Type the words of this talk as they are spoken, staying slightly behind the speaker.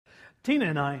Tina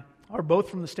and I are both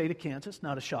from the state of Kansas,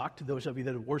 not a shock to those of you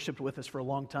that have worshiped with us for a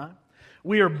long time.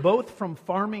 We are both from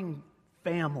farming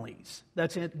families.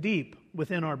 That's deep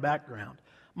within our background.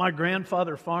 My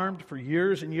grandfather farmed for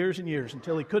years and years and years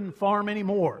until he couldn't farm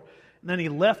anymore. And then he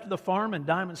left the farm in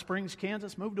Diamond Springs,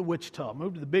 Kansas, moved to Wichita,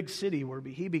 moved to the big city where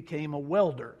he became a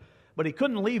welder. But he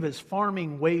couldn't leave his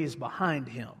farming ways behind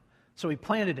him. So he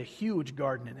planted a huge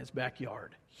garden in his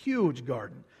backyard. Huge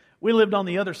garden. We lived on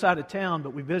the other side of town,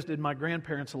 but we visited my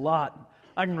grandparents a lot.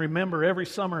 I can remember every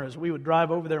summer as we would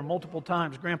drive over there multiple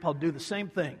times, Grandpa would do the same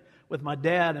thing with my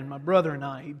dad and my brother and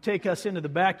I. He'd take us into the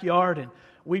backyard and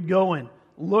we'd go and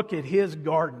look at his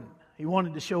garden. He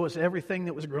wanted to show us everything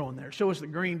that was growing there, show us the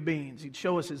green beans. He'd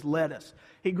show us his lettuce.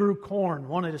 He grew corn,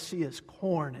 wanted to see his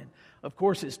corn, and of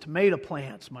course his tomato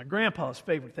plants. My grandpa's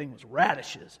favorite thing was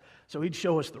radishes, so he'd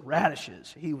show us the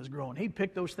radishes he was growing. He'd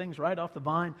pick those things right off the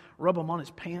vine, rub them on his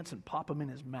pants, and pop them in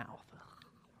his mouth.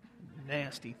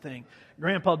 Nasty thing.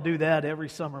 Grandpa'd do that every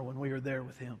summer when we were there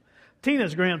with him.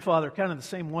 Tina's grandfather, kind of the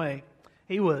same way.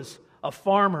 He was a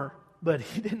farmer, but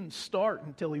he didn't start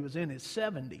until he was in his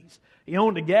 70s. He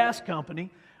owned a gas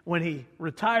company. When he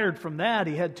retired from that,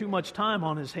 he had too much time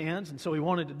on his hands, and so he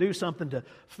wanted to do something to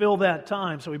fill that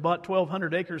time. So he bought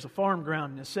 1,200 acres of farm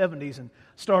ground in his 70s and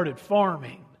started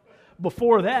farming.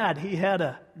 Before that, he had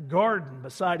a garden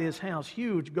beside his house,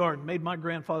 huge garden, made my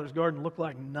grandfather's garden look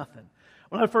like nothing.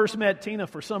 When I first met Tina,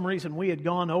 for some reason, we had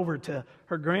gone over to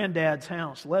her granddad's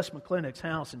house, Les McClintock's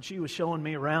house, and she was showing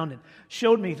me around and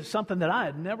showed me something that I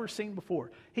had never seen before.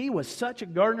 He was such a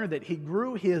gardener that he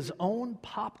grew his own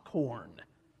popcorn.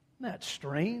 Isn't that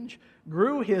strange?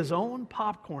 Grew his own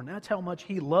popcorn. That's how much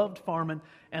he loved farming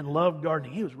and loved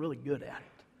gardening. He was really good at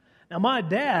it. Now, my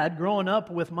dad, growing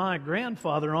up with my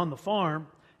grandfather on the farm,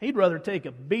 he'd rather take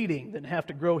a beating than have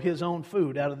to grow his own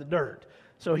food out of the dirt.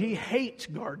 So he hates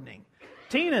gardening.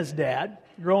 Tina's dad,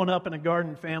 growing up in a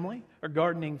gardening family,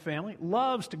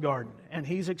 loves to garden, and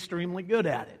he's extremely good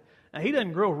at it. Now, he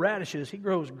doesn't grow radishes, he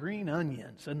grows green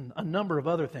onions and a number of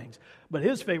other things. But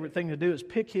his favorite thing to do is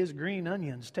pick his green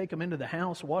onions, take them into the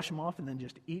house, wash them off, and then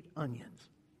just eat onions.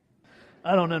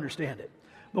 I don't understand it.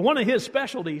 But one of his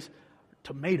specialties,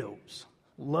 tomatoes.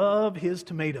 Love his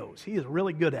tomatoes. He is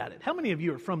really good at it. How many of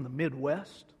you are from the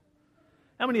Midwest?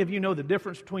 How many of you know the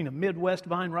difference between a Midwest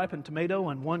vine-ripened tomato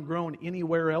and one grown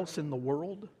anywhere else in the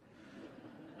world?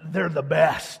 They're the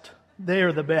best.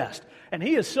 They're the best. And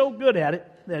he is so good at it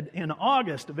that in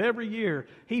August of every year,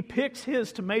 he picks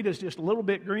his tomatoes just a little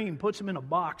bit green, puts them in a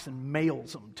box, and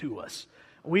mails them to us.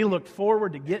 We look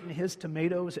forward to getting his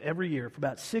tomatoes every year. For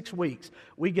about 6 weeks,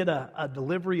 we get a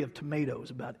delivery of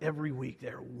tomatoes about every week.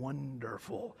 They're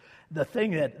wonderful. The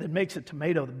thing that makes a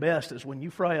tomato the best is when you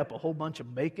fry up a whole bunch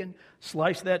of bacon,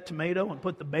 slice that tomato and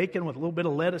put the bacon with a little bit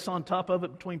of lettuce on top of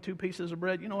it between 2 pieces of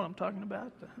bread. You know what I'm talking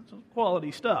about? It's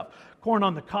quality stuff. Corn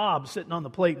on the cob sitting on the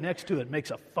plate next to it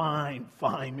makes a fine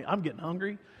meal. I'm getting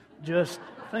hungry just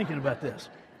thinking about this.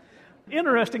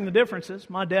 Interesting, the differences.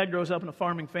 My dad grows up in a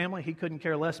farming family. He couldn't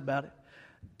care less about it.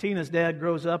 Tina's dad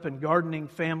grows up in gardening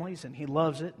families, and he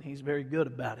loves it, and he's very good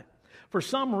about it. For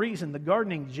some reason, the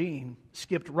gardening gene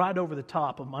skipped right over the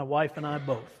top of my wife and I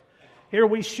both. Here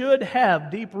we should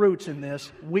have deep roots in this.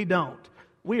 We don't.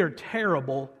 We are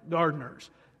terrible gardeners,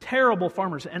 terrible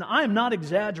farmers. And I'm not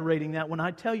exaggerating that when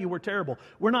I tell you we're terrible.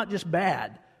 We're not just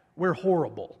bad. We're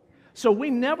horrible. So we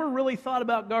never really thought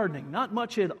about gardening, not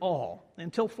much at all,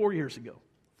 until 4 years ago.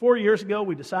 4 years ago,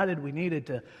 we decided we needed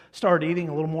to start eating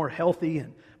a little more healthy,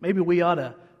 and maybe we ought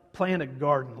to plant a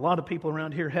garden. A lot of people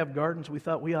around here have gardens. We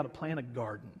thought we ought to plant a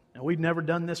garden. Now, we'd never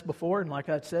done this before, and like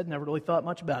I said, never really thought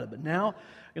much about it. But now,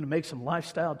 we're going to make some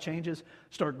lifestyle changes,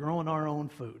 start growing our own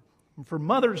food. And for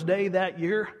Mother's Day that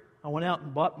year, I went out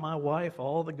and bought my wife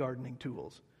all the gardening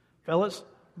tools. Fellas,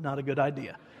 not a good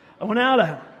idea. I went out,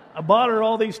 I bought her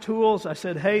all these tools. I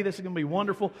said, hey, this is going to be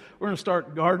wonderful. We're going to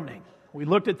start gardening. We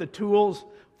looked at the tools,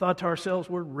 thought to ourselves,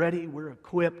 we're ready, we're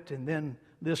equipped, and then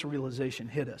this realization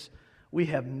hit us. We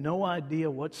have no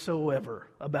idea whatsoever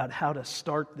about how to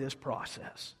start this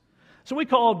process. So we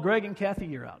called Greg and Kathy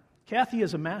Yearout. Kathy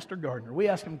is a master gardener. We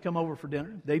asked them to come over for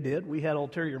dinner. They did. We had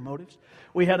ulterior motives.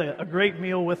 We had a great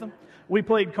meal with them. We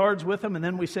played cards with them, and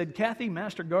then we said, Kathy,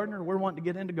 master gardener, we're wanting to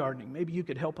get into gardening. Maybe you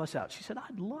could help us out. She said,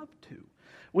 I'd love to.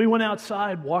 We went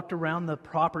outside, walked around the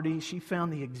property. She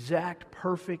found the exact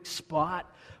perfect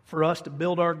spot for us to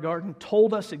build our garden,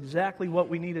 told us exactly what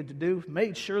we needed to do,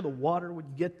 made sure the water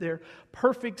would get there,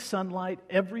 perfect sunlight,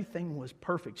 everything was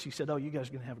perfect. She said, oh, you guys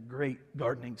are going to have a great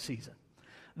gardening season.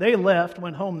 They left,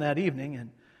 went home that evening,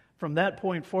 and from that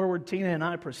point forward, Tina and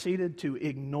I proceeded to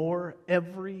ignore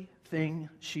everything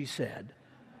she said.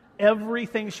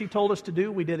 everything she told us to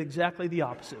do, we did exactly the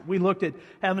opposite. We looked at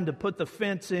having to put the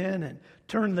fence in and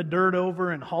turn the dirt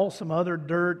over and haul some other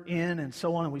dirt in and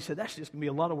so on. And we said, that's just going to be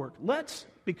a lot of work. Let's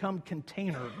become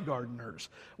container gardeners.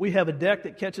 We have a deck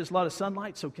that catches a lot of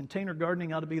sunlight, so container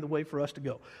gardening ought to be the way for us to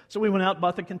go. So we went out and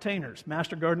bought the containers.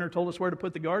 Master gardener told us where to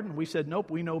put the garden. We said,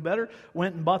 nope, we know better.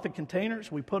 Went and bought the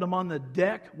containers. We put them on the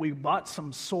deck. We bought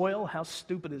some soil. How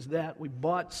stupid is that? We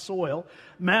bought soil.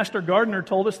 Master gardener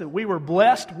told us that we were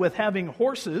blessed with having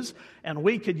horses, and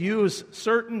we could use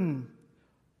certain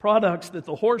products that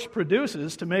the horse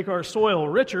produces to make our soil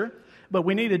richer, but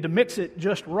we needed to mix it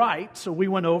just right, so we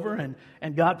went over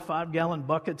and got 5-gallon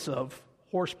buckets of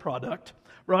horse product,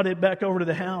 brought it back over to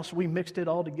the house. We mixed it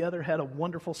all together, had a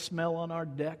wonderful smell on our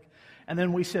deck, and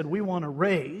then we said, we want to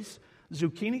raise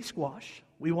zucchini squash,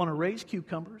 we want to raise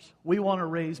cucumbers, we want to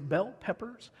raise bell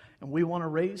peppers, and we want to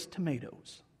raise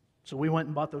tomatoes. So we went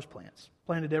and bought those plants,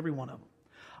 planted every one of them.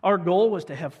 Our goal was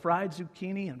to have fried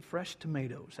zucchini and fresh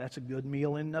tomatoes. That's a good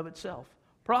meal in and of itself.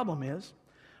 Problem is,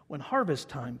 when harvest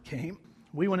time came,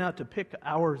 we went out to pick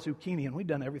our zucchini, and we'd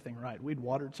done everything right. We'd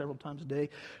watered several times a day.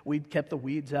 We'd kept the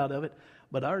weeds out of it.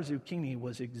 But our zucchini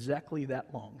was exactly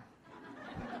that long.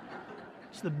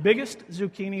 It's the biggest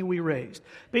zucchini we raised.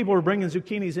 People were bringing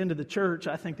zucchinis into the church.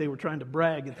 I think they were trying to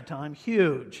brag at the time.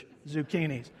 Huge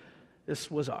zucchinis. This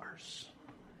was ours.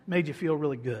 Made you feel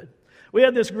really good. We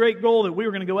had this great goal that we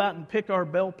were going to go out and pick our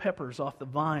bell peppers off the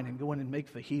vine and go in and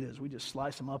make fajitas. We just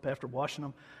slice them up after washing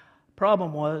them.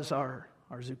 Problem was our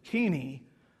zucchini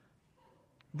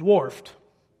dwarfed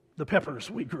the peppers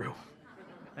we grew.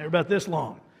 They were about this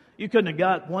long. You couldn't have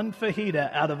got one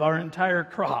fajita out of our entire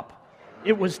crop.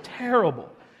 It was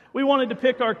terrible. We wanted to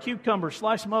pick our cucumbers,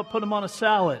 slice them up, put them on a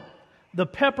salad. The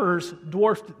peppers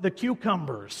dwarfed the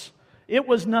cucumbers. It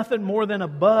was nothing more than a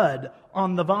bud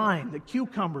on the vine. The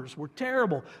cucumbers were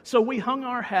terrible. So we hung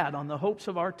our hat on the hopes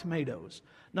of our tomatoes.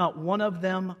 Not one of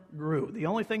them grew. The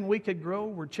only thing we could grow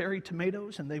were cherry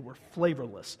tomatoes, and they were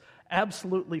flavorless.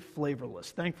 Absolutely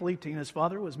flavorless. Thankfully, Tina's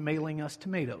father was mailing us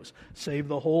tomatoes. Saved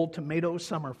the whole tomato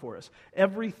summer for us.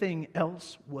 Everything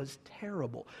else was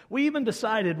terrible. We even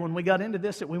decided when we got into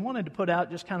this that we wanted to put out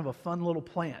just kind of a fun little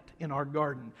plant in our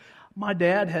garden. My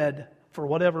dad had, for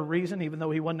whatever reason, even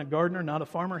though he wasn't a gardener, not a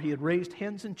farmer, he had raised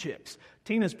hens and chicks.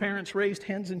 Tina's parents raised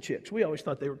hens and chicks. We always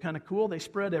thought they were kind of cool. They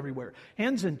spread everywhere.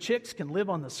 Hens and chicks can live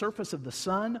on the surface of the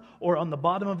sun or on the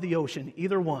bottom of the ocean,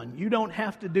 either one. You don't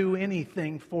have to do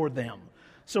anything for them.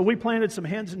 So we planted some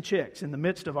hens and chicks in the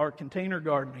midst of our container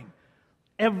gardening.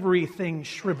 Everything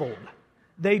shriveled.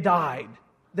 They died.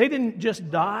 They didn't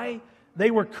just die, they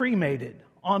were cremated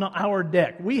on our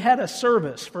deck. We had a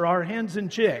service for our hens and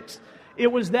chicks.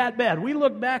 It was that bad. We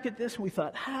looked back at this and we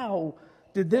thought, how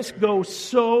did this go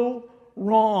so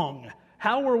wrong?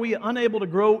 How were we unable to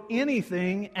grow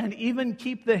anything and even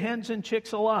keep the hens and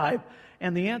chicks alive?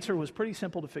 And the answer was pretty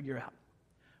simple to figure out.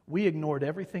 We ignored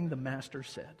everything the Master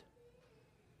said.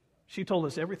 She told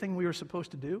us everything we were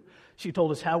supposed to do. She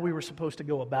told us how we were supposed to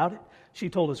go about it. She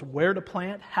told us where to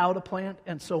plant, how to plant,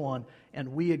 and so on.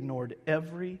 And we ignored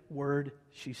every word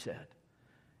she said.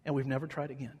 And we've never tried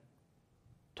again.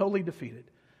 Totally defeated.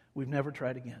 We've never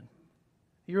tried again.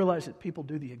 You realize that people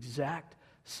do the exact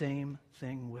same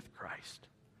thing with Christ.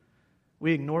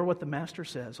 We ignore what the Master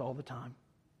says all the time.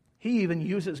 He even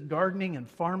uses gardening and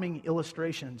farming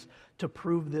illustrations to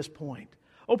prove this point.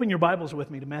 Open your Bibles with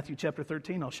me to Matthew chapter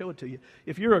 13. I'll show it to you.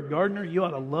 If you're a gardener, you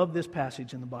ought to love this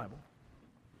passage in the Bible.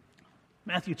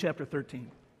 Matthew chapter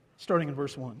 13, starting in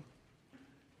verse 1.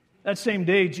 That same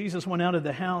day, Jesus went out of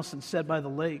the house and sat by the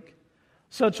lake.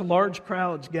 Such large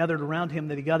crowds gathered around him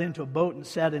that he got into a boat and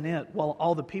sat in it while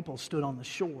all the people stood on the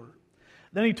shore.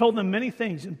 Then he told them many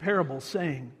things in parables,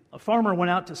 saying, a farmer went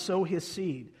out to sow his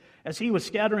seed. As he was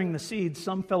scattering the seed,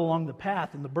 some fell along the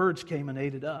path, and the birds came and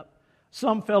ate it up.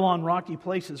 Some fell on rocky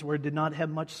places where it did not have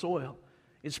much soil.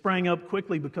 It sprang up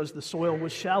quickly because the soil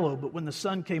was shallow, but when the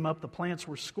sun came up, the plants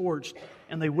were scorched,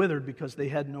 and they withered because they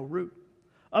had no root.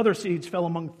 Other seeds fell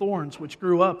among thorns, which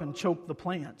grew up and choked the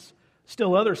plants.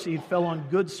 Still other seed fell on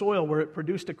good soil where it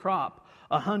produced a crop,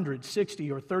 100,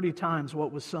 60, or 30 times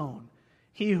what was sown.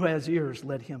 He who has ears,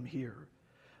 let him hear.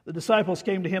 The disciples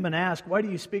came to him and asked, why do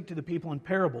you speak to the people in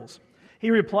parables? He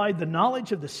replied, the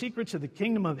knowledge of the secrets of the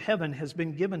kingdom of heaven has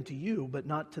been given to you, but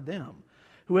not to them.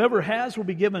 Whoever has will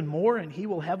be given more, and he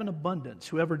will have an abundance.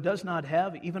 Whoever does not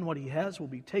have, even what he has will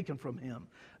be taken from him.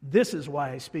 This is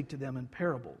why I speak to them in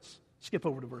parables. Skip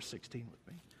over to verse 16 with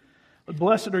me. But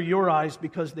blessed are your eyes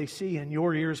because they see, and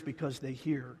your ears because they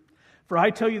hear. For I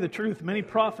tell you the truth, many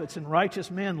prophets and righteous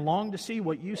men longed to see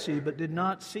what you see, but did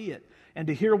not see it, and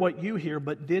to hear what you hear,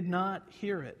 but did not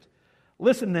hear it.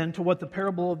 Listen then to what the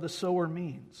parable of the sower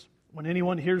means. When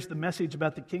anyone hears the message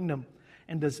about the kingdom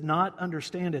and does not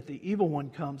understand it, the evil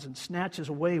one comes and snatches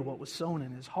away what was sown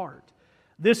in his heart.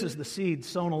 This is the seed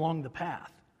sown along the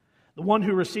path. The one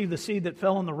who received the seed that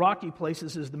fell on the rocky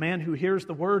places is the man who hears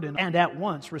the word and at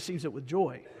once receives it with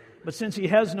joy. But since he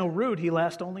has no root, he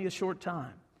lasts only a short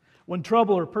time. When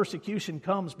trouble or persecution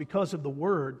comes because of the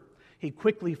word, he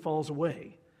quickly falls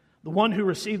away. The one who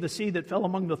received the seed that fell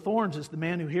among the thorns is the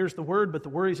man who hears the word, but the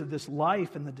worries of this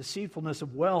life and the deceitfulness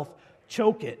of wealth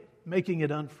choke it, making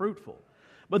it unfruitful.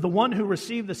 But the one who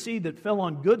received the seed that fell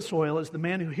on good soil is the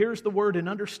man who hears the word and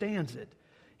understands it.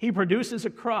 He produces a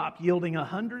crop yielding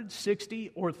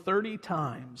 160 or 30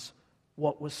 times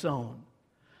what was sown.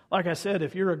 Like I said,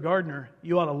 if you're a gardener,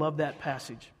 you ought to love that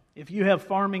passage. If you have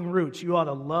farming roots, you ought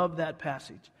to love that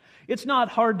passage. It's not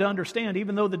hard to understand,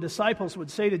 even though the disciples would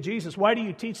say to Jesus, "Why do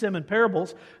you teach them in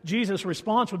parables?" Jesus'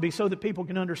 response would be, "So that people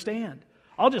can understand.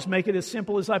 I'll just make it as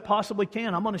simple as I possibly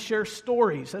can. I'm going to share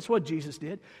stories." That's what Jesus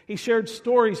did. He shared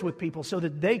stories with people so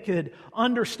that they could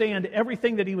understand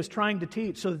everything that he was trying to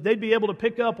teach, so that they'd be able to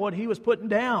pick up what he was putting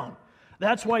down.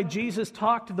 That's why Jesus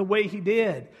talked the way he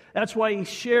did. That's why he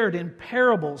shared in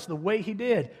parables the way he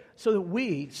did, so that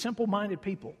we, simple-minded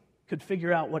people, could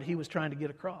figure out what he was trying to get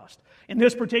across. In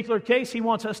this particular case, he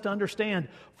wants us to understand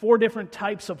 4 different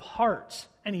types of hearts,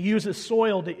 and he uses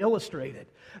soil to illustrate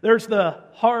it. There's the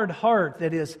hard heart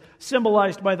that is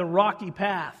symbolized by the rocky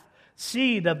path.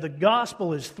 Seed of the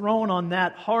gospel is thrown on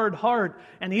that hard heart,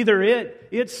 and either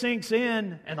it sinks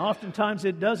in, and oftentimes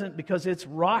it doesn't because it's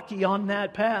rocky on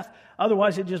that path.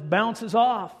 Otherwise, it just bounces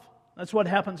off. That's what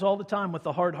happens all the time with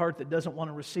the hard heart that doesn't want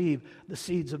to receive the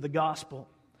seeds of the gospel.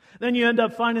 Then you end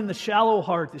up finding the shallow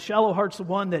heart. The shallow heart's the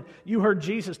one that you heard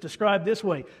Jesus describe this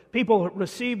way. People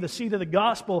receive the seed of the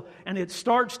gospel, and it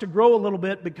starts to grow a little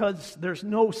bit because there's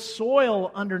no soil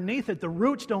underneath it. The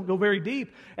roots don't go very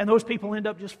deep, and those people end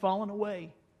up just falling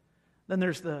away. Then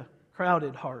there's the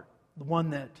crowded heart, the one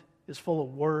that is full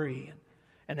of worry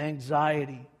and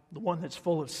anxiety, the one that's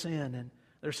full of sin, and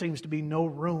there seems to be no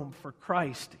room for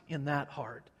Christ in that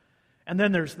heart. And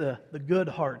then there's the good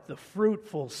heart, the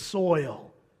fruitful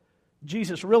soil.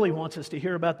 Jesus really wants us to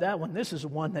hear about that one. This is the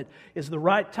one that is the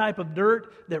right type of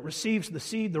dirt, that receives the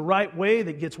seed the right way,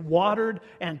 that gets watered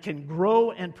and can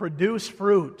grow and produce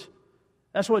fruit.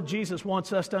 That's what Jesus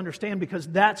wants us to understand, because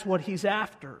that's what he's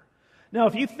after. Now,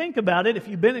 if you think about it, if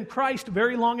you've been in Christ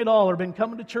very long at all or been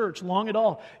coming to church long at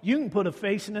all, you can put a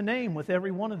face and a name with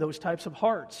every one of those types of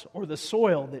hearts, or the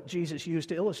soil that Jesus used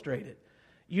to illustrate it.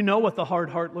 You know what the hard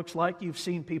heart looks like. You've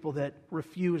seen people that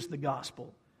refuse the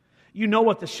gospel. You know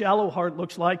what the shallow heart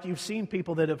looks like. You've seen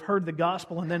people that have heard the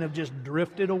gospel and then have just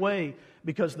drifted away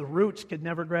because the roots could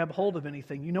never grab hold of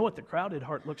anything. You know what the crowded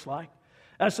heart looks like.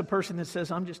 That's the person that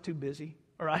says, "I'm just too busy,"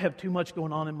 or "I have too much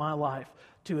going on in my life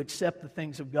to accept the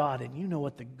things of God." And you know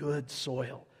what the good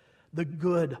soil, the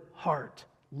good heart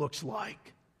looks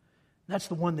like. That's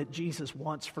the one that Jesus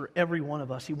wants for every one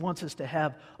of us. He wants us to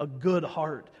have a good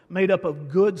heart made up of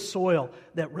good soil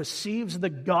that receives the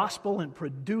gospel and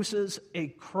produces a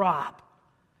crop.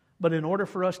 But in order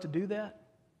for us to do that,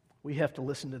 we have to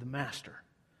listen to the Master.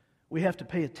 We have to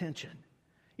pay attention.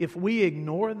 If we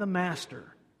ignore the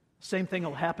Master, same thing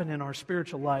will happen in our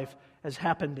spiritual life as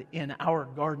happened in our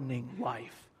gardening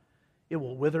life. It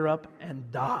will wither up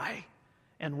and die.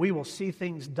 And we will see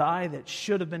things die that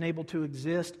should have been able to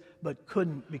exist but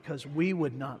couldn't, because we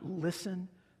would not listen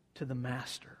to the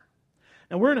Master.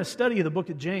 Now, we're in a study of the book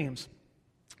of James.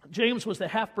 James was the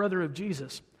half-brother of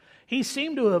Jesus. He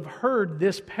seemed to have heard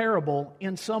this parable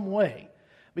in some way,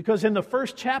 because in the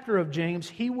first chapter of James,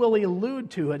 he will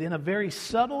allude to it in a very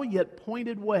subtle yet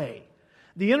pointed way.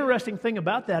 The interesting thing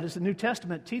about that is the New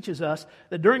Testament teaches us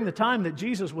that during the time that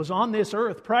Jesus was on this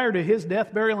earth, prior to his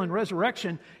death, burial, and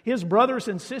resurrection, his brothers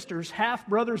and sisters,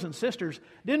 half-brothers and sisters,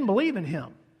 didn't believe in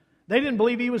him. They didn't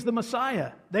believe he was the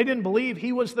Messiah. They didn't believe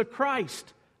he was the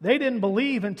Christ. They didn't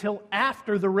believe until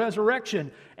after the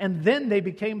resurrection, and then they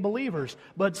became believers.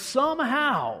 But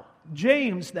somehow,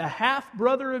 James, the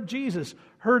half-brother of Jesus,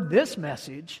 heard this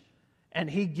message, and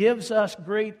he gives us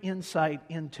great insight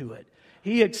into it.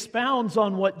 He expounds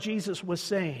on what Jesus was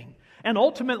saying. And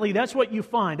ultimately, that's what you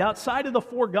find. Outside of the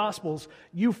 4 Gospels,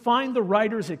 you find the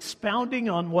writers expounding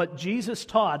on what Jesus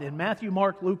taught in Matthew,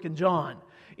 Mark, Luke, and John.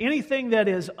 Anything that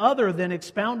is other than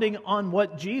expounding on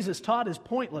what Jesus taught is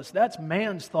pointless. That's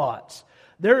man's thoughts.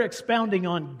 They're expounding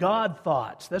on God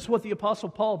thoughts. That's what the Apostle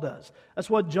Paul does. That's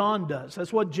what John does.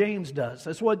 That's what James does.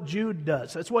 That's what Jude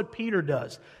does. That's what Peter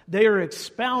does. They are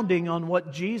expounding on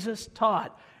what Jesus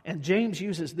taught. And James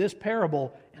uses this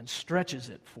parable and stretches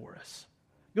it for us.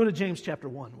 Go to James chapter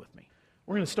 1 with me.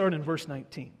 We're going to start in verse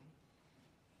 19.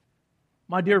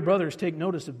 My dear brothers, take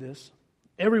notice of this.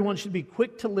 Everyone should be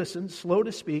quick to listen, slow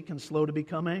to speak, and slow to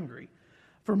become angry.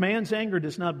 For man's anger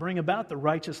does not bring about the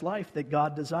righteous life that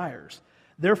God desires.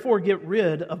 Therefore get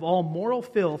rid of all moral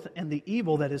filth and the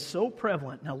evil that is so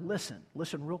prevalent. Now listen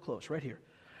real close right here.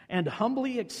 And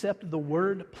humbly accept the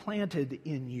word planted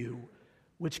in you,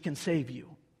 which can save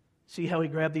you. See how he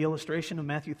grabbed the illustration of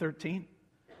Matthew 13?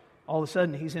 All of a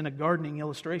sudden, he's in a gardening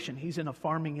illustration. He's in a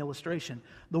farming illustration.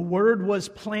 The word was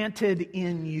planted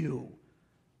in you.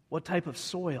 What type of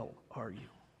soil are you?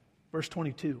 Verse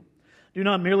 22. Do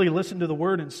not merely listen to the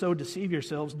word and so deceive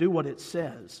yourselves. Do what it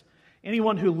says.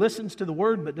 Anyone who listens to the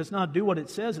word but does not do what it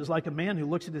says is like a man who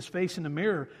looks at his face in a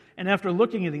mirror and after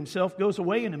looking at himself goes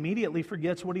away and immediately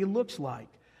forgets what he looks like.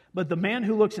 But the man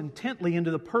who looks intently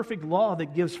into the perfect law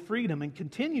that gives freedom and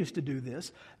continues to do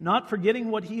this, not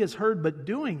forgetting what he has heard but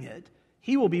doing it,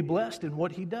 he will be blessed in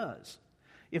what he does.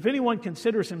 If anyone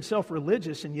considers himself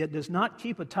religious and yet does not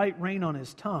keep a tight rein on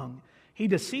his tongue, he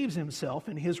deceives himself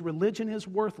and his religion is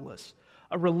worthless.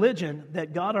 A religion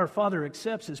that God our Father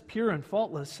accepts as pure and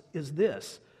faultless is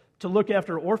this, to look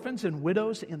after orphans and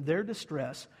widows in their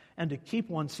distress and to keep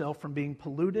oneself from being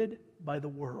polluted by the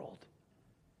world.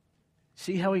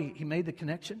 See how he made the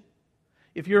connection?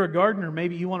 If you're a gardener,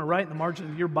 maybe you want to write in the margin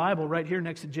of your Bible right here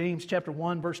next to James chapter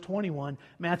 1, verse 21,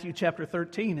 Matthew chapter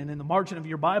 13. And in the margin of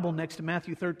your Bible next to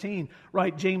Matthew 13,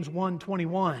 write James 1,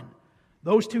 21.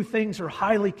 Those two things are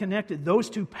highly connected. Those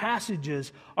two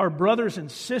passages are brothers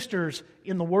and sisters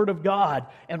in the Word of God.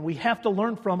 And we have to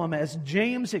learn from them as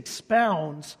James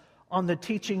expounds on the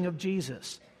teaching of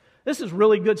Jesus. This is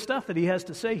really good stuff that he has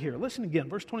to say here. Listen again,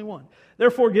 verse 21.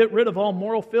 Therefore get rid of all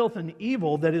moral filth and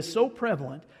evil that is so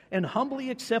prevalent, and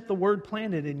humbly accept the word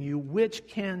planted in you, which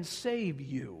can save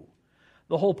you.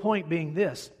 The whole point being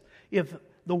this: if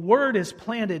the word is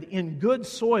planted in good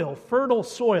soil, fertile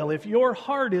soil, if your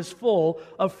heart is full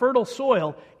of fertile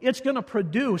soil, it's going to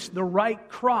produce the right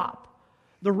crop.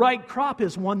 The right crop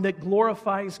is one that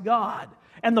glorifies God.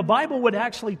 And the Bible would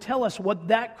actually tell us what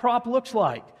that crop looks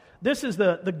like. This is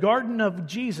the garden of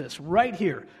Jesus right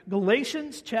here.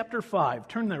 Galatians chapter 5.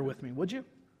 Turn there with me, would you?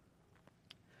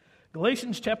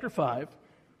 Galatians chapter 5,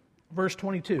 verse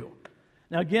 22.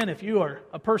 Now again, if you are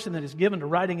a person that is given to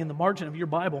writing in the margin of your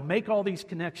Bible, make all these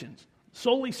connections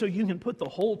solely so you can put the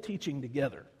whole teaching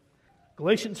together.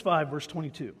 Galatians 5, verse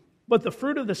 22. But the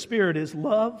fruit of the Spirit is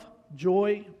love,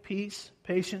 joy, peace,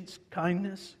 patience,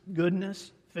 kindness,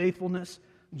 goodness, faithfulness,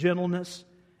 gentleness,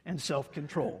 and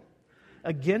self-control.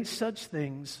 Against such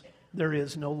things there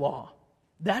is no law.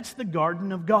 That's the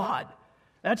garden of God.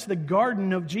 That's the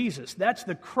garden of Jesus. That's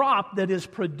the crop that is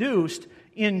produced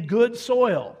in good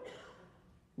soil.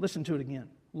 Listen to it again.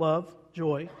 Love,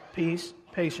 joy, peace,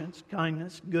 patience,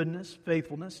 kindness, goodness,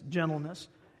 faithfulness, gentleness,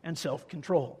 and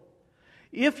self-control.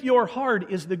 If your heart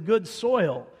is the good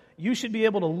soil, you should be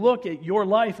able to look at your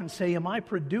life and say, am I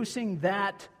producing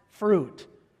that fruit?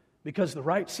 Because the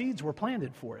right seeds were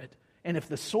planted for it. And if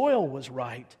the soil was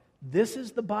right, this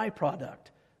is the byproduct.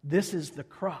 This is the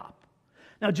crop.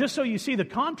 Now, just so you see the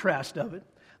contrast of it,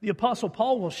 the Apostle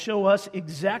Paul will show us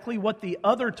exactly what the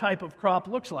other type of crop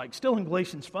looks like. Still in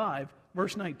Galatians 5,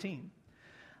 verse 19.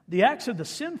 The acts of the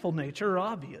sinful nature are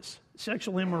obvious: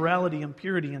 sexual immorality,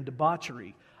 impurity, and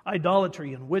debauchery,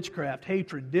 idolatry and witchcraft,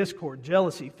 hatred, discord,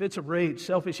 jealousy, fits of rage,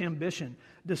 selfish ambition,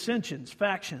 dissensions,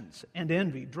 factions, and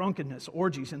envy, drunkenness,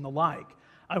 orgies, and the like.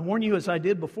 I warn you, as I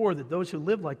did before, that those who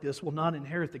live like this will not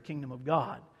inherit the kingdom of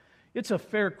God. It's a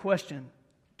fair question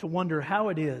to wonder how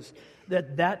it is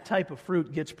that that type of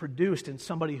fruit gets produced in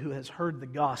somebody who has heard the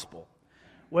gospel.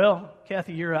 Well,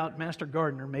 Kathy, you're out, Master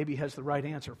Gardener maybe has the right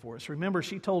answer for us. Remember,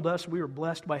 she told us we were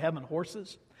blessed by having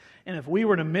horses, and if we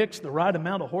were to mix the right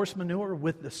amount of horse manure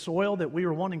with the soil that we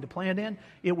were wanting to plant in,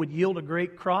 it would yield a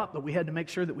great crop, but we had to make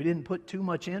sure that we didn't put too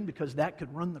much in because that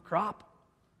could ruin the crop.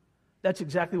 That's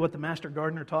exactly what the Master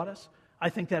Gardener taught us. I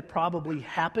think that probably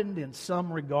happened in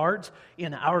some regards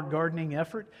in our gardening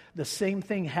effort. The same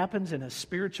thing happens in a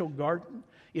spiritual garden.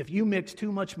 If you mix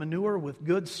too much manure with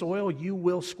good soil, you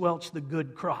will squelch the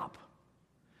good crop.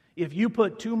 If you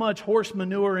put too much horse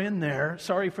manure in there,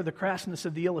 sorry for the crassness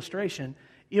of the illustration,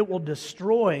 it will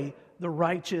destroy the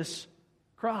righteous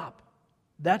crop.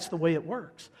 That's the way it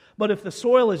works. But if the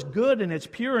soil is good and it's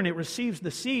pure and it receives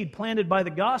the seed planted by the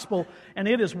gospel and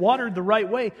it is watered the right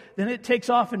way, then it takes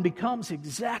off and becomes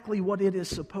exactly what it is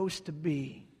supposed to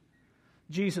be.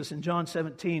 Jesus in John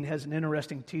 17 has an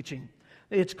interesting teaching.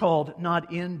 It's called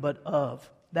not in but of.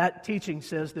 That teaching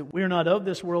says that we are not of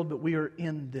this world, but we are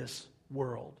in this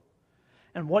world.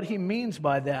 And what he means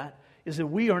by that is that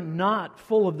we are not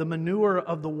full of the manure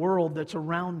of the world that's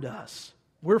around us.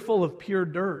 We're full of pure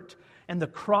dirt, and the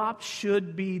crop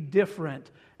should be different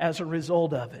as a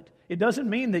result of it. It doesn't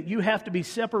mean that you have to be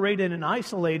separated and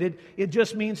isolated. It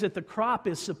just means that the crop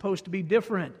is supposed to be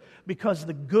different because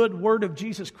the good word of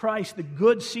Jesus Christ, the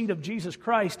good seed of Jesus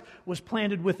Christ was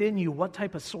planted within you. What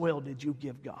type of soil did you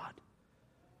give God?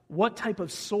 What type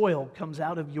of soil comes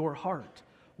out of your heart?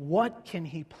 What can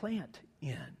He plant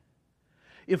in?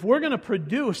 If we're going to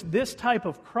produce this type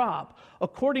of crop,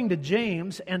 according to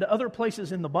James and other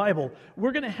places in the Bible,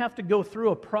 we're going to have to go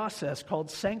through a process called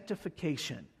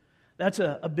sanctification. That's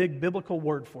a big biblical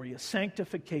word for you,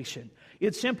 sanctification.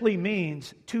 It simply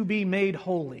means to be made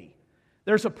holy.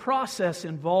 There's a process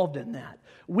involved in that.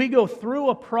 We go through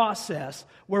a process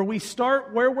where we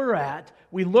start where we're at,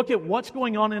 we look at what's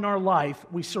going on in our life,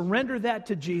 we surrender that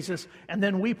to Jesus, and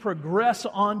then we progress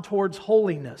on towards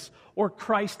holiness or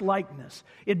Christ-likeness.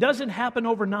 It doesn't happen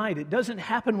overnight. It doesn't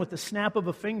happen with the snap of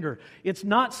a finger. It's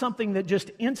not something that just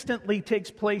instantly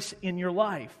takes place in your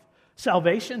life.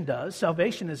 Salvation does.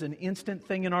 Salvation is an instant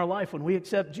thing in our life. When we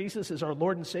accept Jesus as our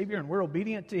Lord and Savior and we're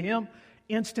obedient to Him,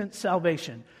 instant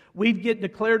salvation. We get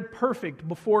declared perfect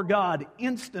before God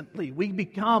instantly. We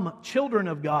become children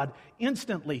of God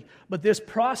instantly. But this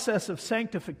process of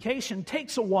sanctification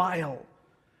takes a while.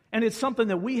 And it's something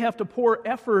that we have to pour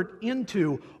effort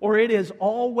into, or it is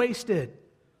all wasted.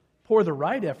 Pour the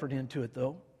right effort into it,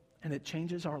 though, and it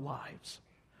changes our lives.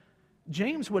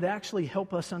 James would actually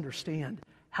help us understand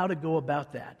how to go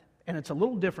about that. And it's a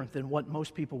little different than what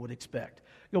most people would expect.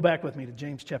 Go back with me to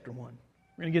James chapter 1.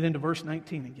 We're going to get into verse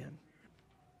 19 again.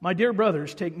 My dear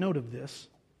brothers, take note of this.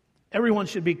 Everyone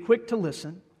should be quick to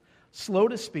listen, slow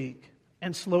to speak,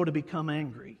 and slow to become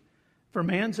angry. For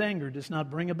man's anger does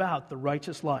not bring about the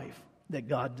righteous life that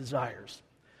God desires.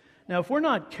 Now, if we're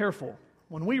not careful,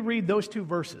 when we read those two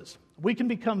verses, we can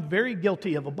become very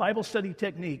guilty of a Bible study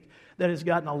technique that has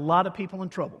gotten a lot of people in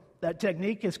trouble. That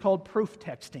technique is called proof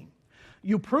texting.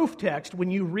 You proof text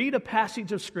when you read a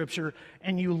passage of Scripture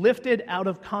and you lift it out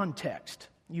of context.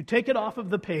 You take it off of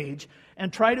the page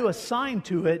and try to assign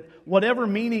to it whatever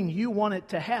meaning you want it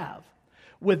to have.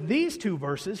 With these two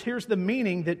verses, here's the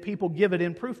meaning that people give it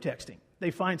in proof texting.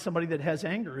 They find somebody that has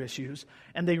anger issues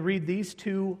and they read these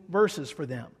two verses for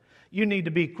them. You need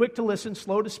to be quick to listen,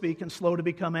 slow to speak, and slow to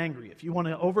become angry. If you want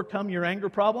to overcome your anger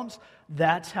problems,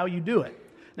 that's how you do it.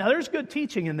 Now, there's good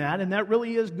teaching in that, and that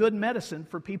really is good medicine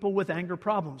for people with anger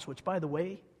problems, which, by the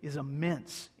way, is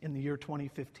immense in the year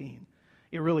 2015.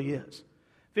 It really is.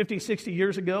 50, 60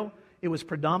 years ago, it was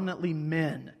predominantly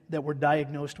men that were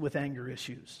diagnosed with anger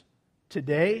issues.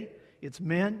 Today, it's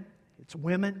men, it's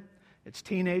women, it's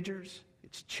teenagers,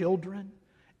 it's children.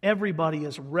 Everybody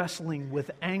is wrestling with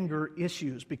anger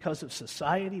issues because of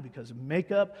society, because of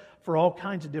makeup, for all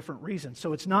kinds of different reasons.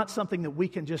 So it's not something that we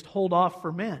can just hold off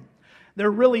for men. There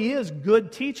really is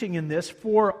good teaching in this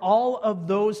for all of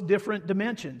those different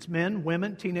dimensions, men,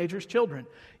 women, teenagers, children.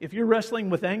 If you're wrestling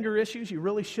with anger issues, you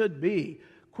really should be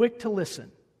quick to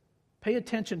listen. Pay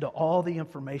attention to all the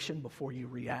information before you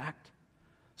react.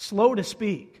 Slow to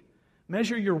speak.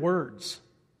 Measure your words.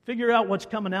 Figure out what's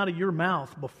coming out of your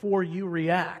mouth before you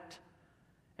react.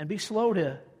 And be slow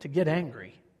to get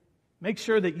angry. Make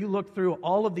sure that you look through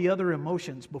all of the other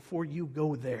emotions before you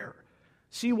go there.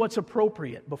 See what's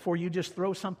appropriate before you just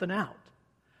throw something out.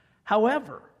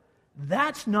 However,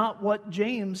 that's not what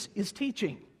James is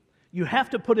teaching. You have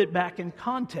to put it back in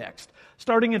context.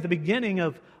 Starting at the beginning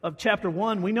of chapter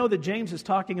 1, we know that James is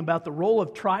talking about the role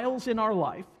of trials in our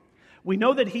life. We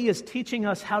know that he is teaching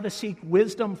us how to seek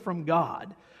wisdom from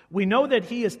God. We know that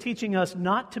he is teaching us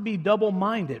not to be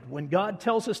double-minded. When God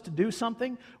tells us to do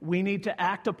something, we need to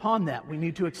act upon that. We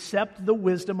need to accept the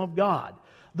wisdom of God.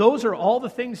 Those are all the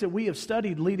things that we have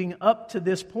studied leading up to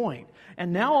this point.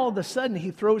 And now all of a sudden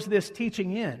he throws this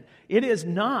teaching in. It is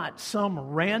not some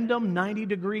random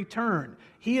 90-degree turn.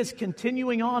 He is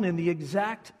continuing on in the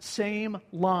exact same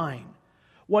line.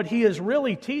 What he is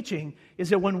really teaching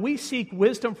is that when we seek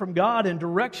wisdom from God and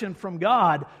direction from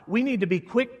God, we need to be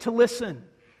quick to listen.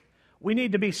 We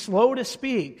need to be slow to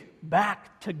speak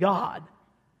back to God.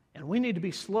 And we need to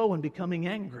be slow in becoming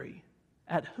angry.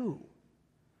 At who?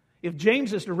 If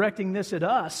James is directing this at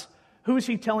us, who is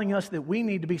he telling us that we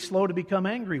need to be slow to become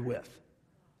angry with?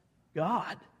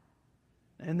 God.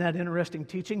 Isn't that interesting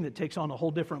teaching that takes on a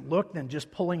whole different look than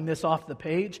just pulling this off the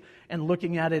page and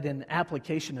looking at it in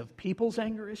application of people's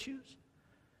anger issues?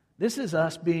 This is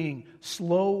us being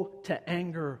slow to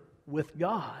anger with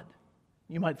God.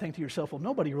 You might think to yourself, well,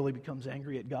 nobody really becomes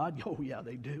angry at God. Oh, yeah,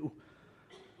 they do.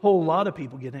 A whole lot of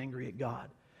people get angry at God.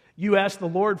 You ask the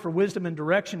Lord for wisdom and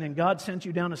direction, and God sends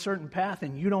you down a certain path,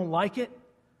 and you don't like it.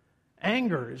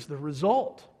 Anger is the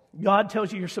result. God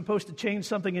tells you you're supposed to change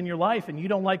something in your life and you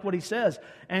don't like what He says.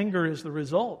 Anger is the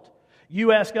result.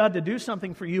 You ask God to do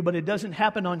something for you, but it doesn't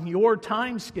happen on your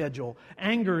time schedule.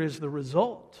 Anger is the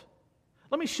result.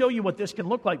 Let me show you what this can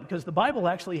look like, because the Bible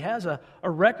actually has a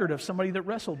record of somebody that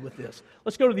wrestled with this.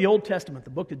 Let's go to the Old Testament,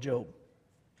 the book of Job.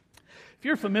 If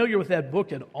you're familiar with that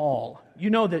book at all, you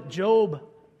know that Job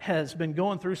has been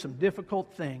going through some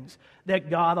difficult things that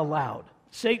God allowed.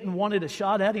 Satan wanted a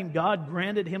shot at him. God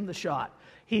granted him the shot.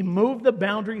 He moved the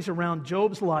boundaries around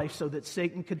Job's life so that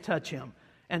Satan could touch him,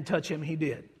 and touch him he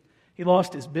did. He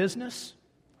lost his business.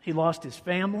 He lost his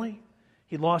family.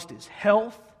 He lost his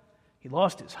health. He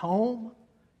lost his home.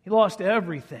 He lost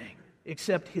everything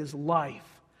except his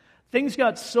life. Things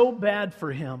got so bad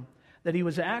for him that he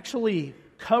was actually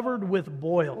covered with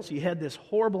boils. He had this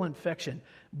horrible infection.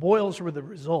 Boils were the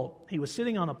result. He was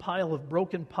sitting on a pile of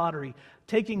broken pottery,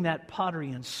 taking that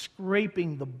pottery and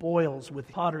scraping the boils with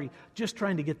pottery, just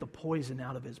trying to get the poison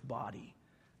out of his body.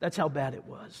 That's how bad it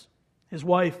was. His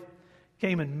wife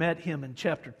came and met him in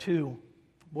chapter 2.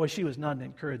 Boy, she was not an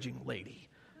encouraging lady.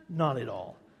 Not at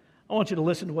all. I want you to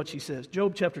listen to what she says.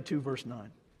 Job chapter 2, verse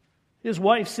 9. His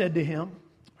wife said to him,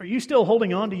 "Are you still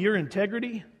holding on to your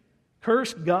integrity?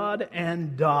 Curse God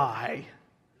and die."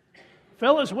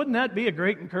 Fellas, wouldn't that be a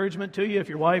great encouragement to you if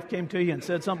your wife came to you and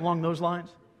said something along those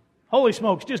lines? Holy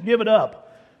smokes, just give it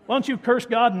up. Why don't you curse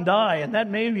God and die, and that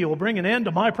maybe will bring an end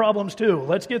to my problems too.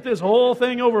 Let's get this whole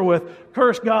thing over with.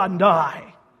 Curse God and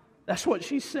die. That's what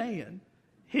she's saying.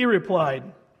 He replied,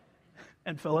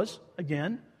 and fellas,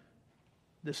 again,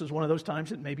 this is one of those times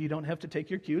that maybe you don't have to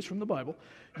take your cues from the Bible.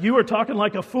 "You are talking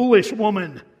like a foolish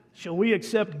woman. Shall we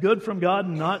accept good from God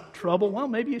and not trouble?" Well,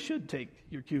 maybe you should take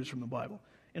your cues from the Bible.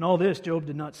 In all this, Job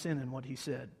did not sin in what he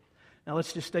said. Now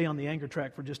let's just stay on the anger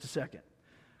track for just a second.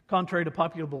 Contrary to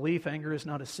popular belief, anger is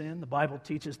not a sin. The Bible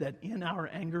teaches that in our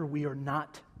anger we are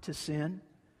not to sin.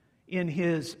 In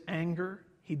his anger,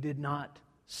 he did not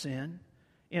sin.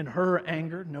 In her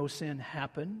anger, no sin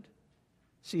happened.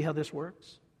 See how this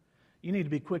works? You need to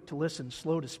be quick to listen,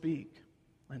 slow to speak,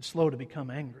 and slow to become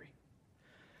angry.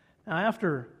 Now,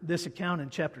 after this account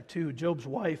in chapter 2, Job's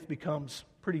wife becomes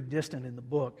pretty distant in the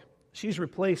book. She's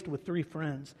replaced with 3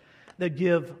 friends that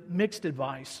give mixed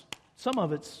advice. Some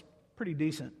of it's pretty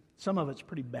decent. Some of it's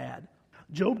pretty bad.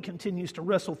 Job continues to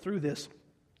wrestle through this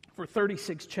for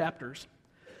 36 chapters.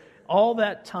 All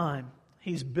that time,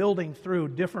 he's building through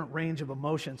different range of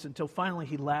emotions until finally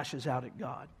he lashes out at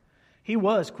God. He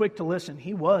was quick to listen.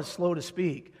 He was slow to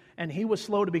speak. And he was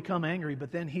slow to become angry,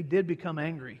 but then he did become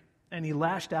angry. And he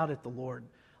lashed out at the Lord.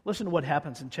 Listen to what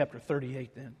happens in chapter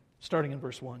 38 then, starting in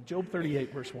verse 1. Job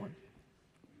 38, verse 1.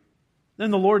 Then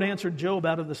the Lord answered Job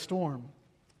out of the storm.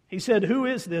 He said, "Who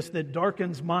is this that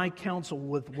darkens my counsel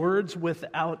with words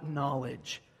without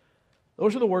knowledge?"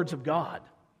 Those are the words of God.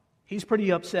 He's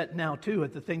pretty upset now too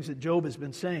at the things that Job has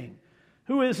been saying.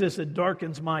 Who is this that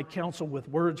darkens my counsel with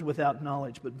words without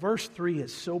knowledge? But verse 3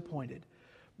 is so pointed.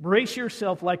 Brace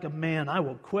yourself like a man. I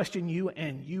will question you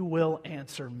and you will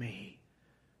answer me.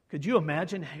 Could you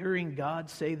imagine hearing God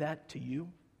say that to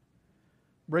you?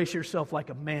 Brace yourself like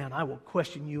a man. I will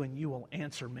question you and you will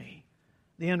answer me.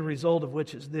 The end result of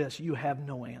which is this: you have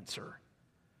no answer.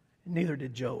 Neither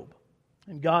did Job.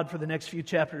 And God, for the next few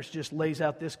chapters, just lays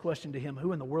out this question to him: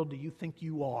 who in the world do you think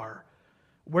you are?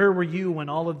 Where were you when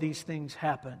all of these things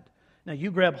happened? Now you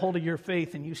grab hold of your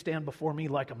faith and you stand before me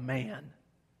like a man.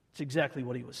 It's exactly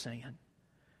what he was saying.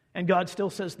 And God still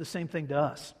says the same thing to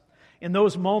us. In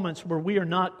those moments where we are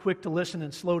not quick to listen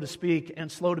and slow to speak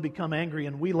and slow to become angry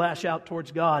and we lash out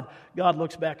towards God, God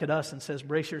looks back at us and says,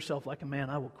 brace yourself like a man.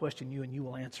 I will question you and you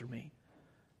will answer me.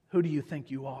 Who do you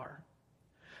think you are?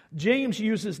 James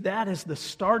uses that as the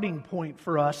starting point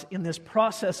for us in this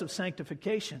process of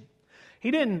sanctification.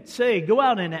 He didn't say, go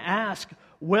out and ask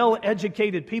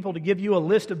well-educated people to give you a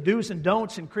list of do's and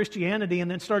don'ts in Christianity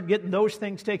and then start getting those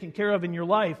things taken care of in your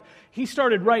life. He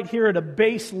started right here at a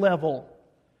base level.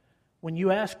 When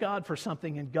you ask God for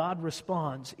something and God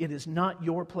responds, it is not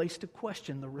your place to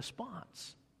question the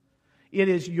response. It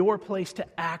is your place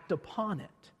to act upon it.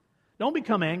 Don't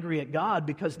become angry at God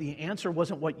because the answer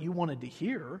wasn't what you wanted to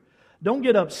hear. Don't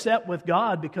get upset with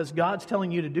God because God's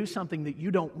telling you to do something that you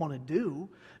don't want to do.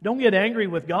 Don't get angry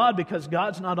with God because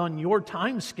God's not on your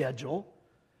time schedule.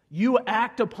 You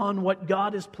act upon what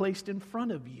God has placed in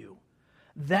front of you.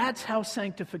 That's how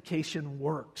sanctification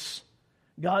works.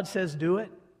 God says do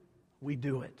it, we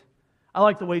do it. I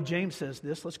like the way James says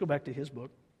this. Let's go back to his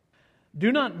book.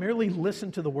 Do not merely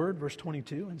listen to the word, verse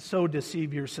 22, and so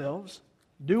deceive yourselves.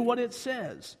 Do what it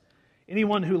says.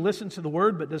 Anyone who listens to the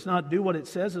word but does not do what it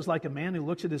says is like a man who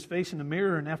looks at his face in the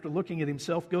mirror and after looking at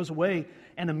himself goes away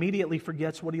and immediately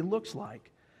forgets what he looks like.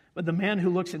 But the man who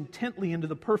looks intently into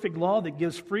the perfect law that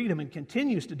gives freedom and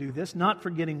continues to do this, not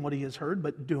forgetting what he has heard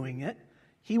but doing it,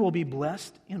 he will be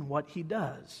blessed in what he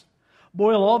does.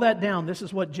 Boil all that down, this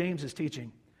is what James is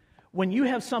teaching. When you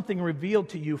have something revealed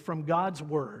to you from God's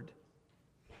word,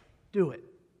 do it.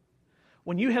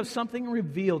 When you have something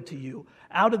revealed to you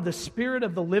out of the Spirit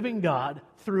of the living God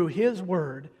through His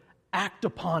Word, act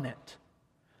upon it.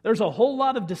 There's a whole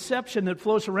lot of deception that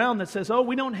flows around that says, oh,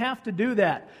 we don't have to do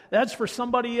that. That's for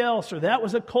somebody else, or that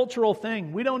was a cultural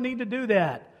thing. We don't need to do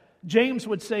that. James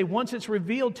would say, once it's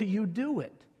revealed to you, do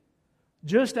it.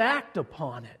 Just act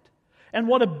upon it. And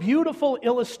what a beautiful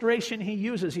illustration he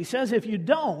uses. He says, if you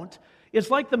don't, it's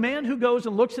like the man who goes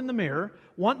and looks in the mirror,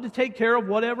 wanting to take care of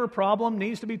whatever problem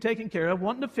needs to be taken care of,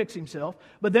 wanting to fix himself,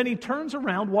 but then he turns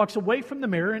around, walks away from the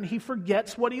mirror, and he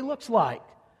forgets what he looks like.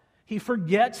 He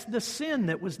forgets the sin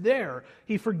that was there.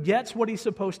 He forgets what he's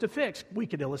supposed to fix. We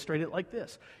could illustrate it like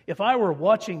this. If I were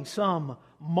watching some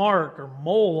mark or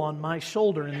mole on my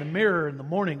shoulder in the mirror in the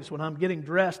mornings when I'm getting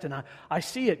dressed and I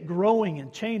see it growing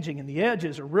and changing and the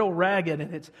edges are real ragged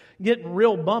and it's getting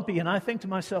real bumpy, and I think to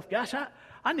myself, gosh,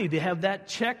 I need to have that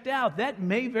checked out. That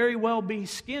may very well be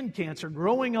skin cancer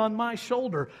growing on my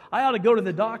shoulder. I ought to go to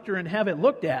the doctor and have it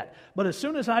looked at. But as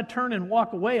soon as I turn and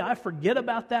walk away, I forget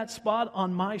about that spot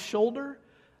on my shoulder.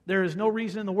 There is no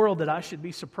reason in the world that I should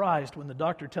be surprised when the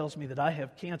doctor tells me that I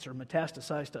have cancer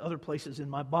metastasized to other places in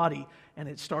my body, and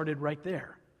it started right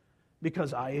there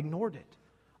because I ignored it.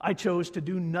 I chose to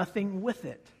do nothing with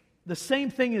it. The same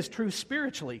thing is true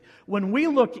spiritually. When we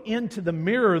look into the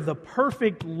mirror, the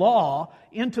perfect law,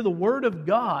 into the Word of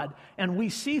God, and we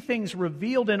see things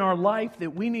revealed in our life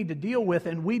that we need to deal with,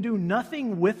 and we do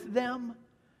nothing with them,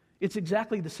 it's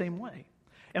exactly the same way.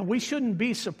 And we shouldn't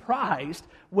be surprised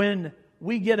when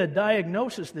we get a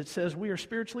diagnosis that says we are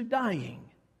spiritually dying.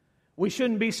 We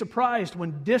shouldn't be surprised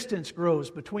when distance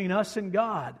grows between us and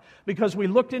God because we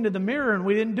looked into the mirror and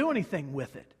we didn't do anything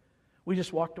with it. We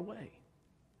just walked away.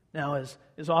 Now, as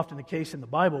is often the case in the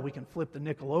Bible, we can flip the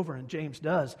nickel over, and James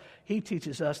does. He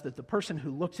teaches us that the person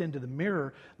who looks into the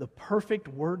mirror, the perfect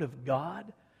Word of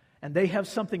God, and they have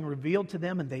something revealed to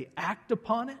them and they act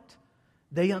upon it,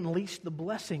 they unleash the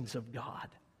blessings of God.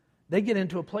 They get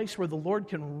into a place where the Lord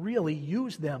can really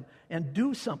use them and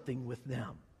do something with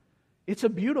them. It's a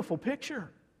beautiful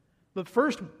picture. But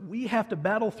first, we have to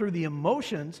battle through the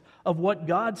emotions of what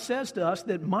God says to us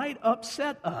that might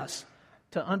upset us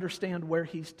to understand where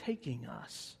He's taking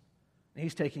us. And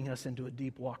He's taking us into a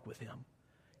deep walk with Him.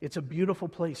 It's a beautiful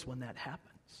place when that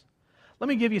happens. Let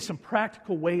me give you some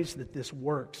practical ways that this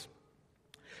works.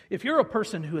 If you're a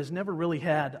person who has never really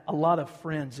had a lot of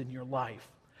friends in your life,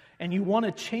 and you want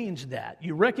to change that,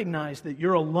 you recognize that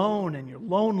you're alone and you're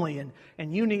lonely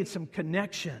and you need some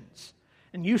connections,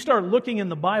 and you start looking in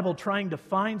the Bible trying to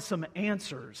find some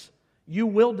answers, you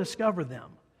will discover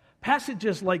them.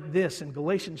 Passages like this in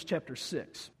Galatians chapter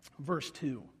 6, verse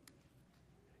 2.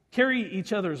 Carry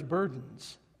each other's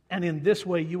burdens, and in this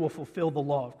way you will fulfill the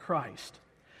law of Christ.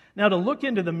 Now, to look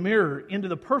into the mirror, into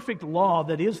the perfect law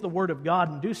that is the Word of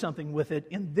God and do something with it,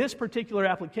 in this particular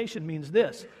application means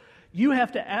this. You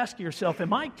have to ask yourself,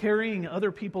 am I carrying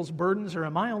other people's burdens, or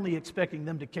am I only expecting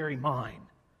them to carry mine?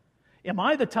 Am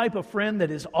I the type of friend that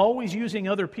is always using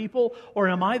other people, or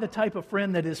am I the type of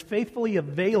friend that is faithfully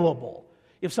available?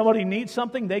 If somebody needs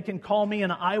something, they can call me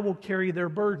and I will carry their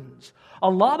burdens. A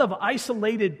lot of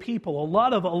isolated people, a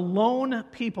lot of alone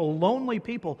people, lonely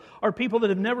people, are people that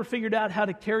have never figured out how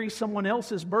to carry someone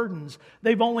else's burdens.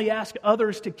 They've only asked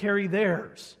others to carry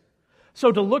theirs.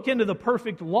 So to look into the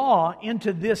perfect law,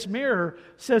 into this mirror,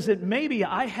 says that maybe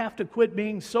I have to quit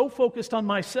being so focused on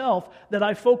myself that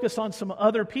I focus on some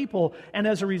other people. And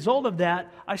as a result of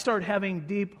that, I start having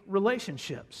deep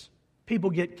relationships.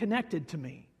 People get connected to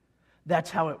me.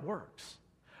 That's how it works.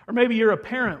 Or maybe you're a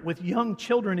parent with young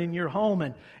children in your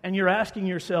home and you're asking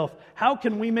yourself, how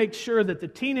can we make sure that the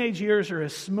teenage years are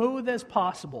as smooth as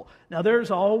possible? Now,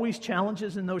 there's always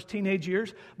challenges in those teenage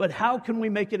years, but how can we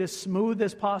make it as smooth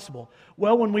as possible?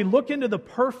 Well, when we look into the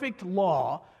perfect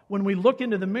law, when we look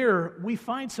into the mirror, we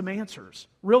find some answers,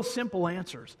 real simple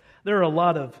answers. There are a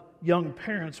lot of young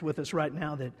parents with us right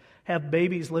now that have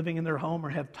babies living in their home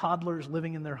or have toddlers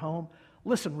living in their home.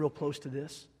 Listen real close to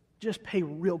this. Just pay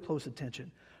real close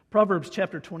attention. Proverbs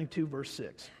chapter 22, verse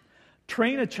 6.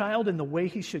 Train a child in the way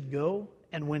he should go,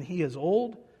 and when he is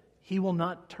old, he will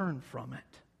not turn from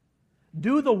it.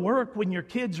 Do the work when your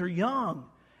kids are young.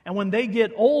 And when they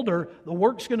get older, the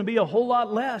work's going to be a whole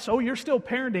lot less. Oh, you're still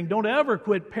parenting. Don't ever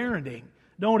quit parenting.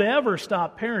 Don't ever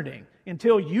stop parenting.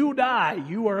 Until you die,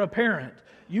 you are a parent.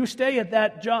 You stay at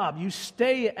that job. You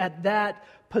stay at that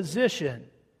position.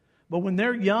 But when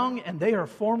they're young and they are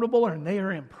formidable and they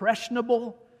are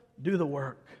impressionable, do the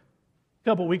work. A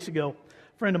couple weeks ago,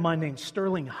 a friend of mine named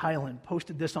Sterling Hyland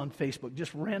posted this on Facebook,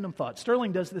 just random thoughts.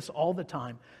 Sterling does this all the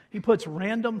time. He puts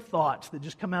random thoughts that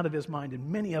just come out of his mind,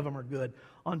 and many of them are good,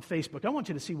 on Facebook. I want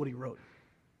you to see what he wrote.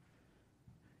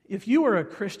 If you are a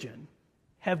Christian,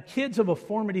 have kids of a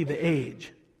formative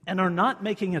age, and are not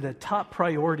making it a top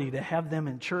priority to have them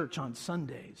in church on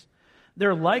Sundays,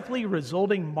 their likely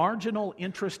resulting marginal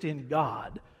interest in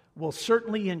God will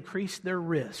certainly increase their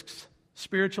risks,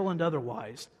 spiritual and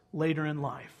otherwise, later in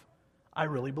life. I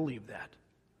really believe that.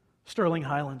 Sterling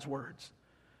Hyland's words.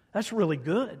 That's really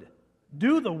good.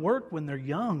 Do the work when they're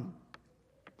young.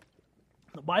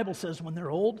 The Bible says when they're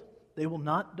old, they will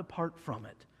not depart from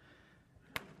it.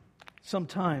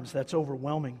 Sometimes that's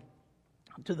overwhelming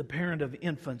to the parent of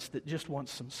infants that just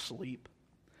wants some sleep.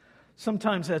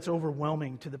 Sometimes that's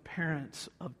overwhelming to the parents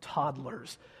of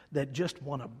toddlers that just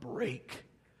want a break.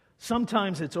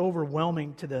 Sometimes it's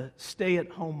overwhelming to the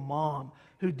stay-at-home mom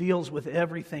who deals with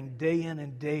everything day in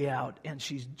and day out, and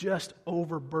she's just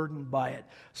overburdened by it.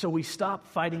 So we stop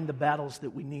fighting the battles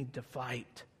that we need to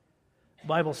fight. The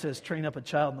Bible says, train up a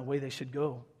child in the way they should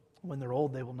go. When they're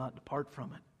old, they will not depart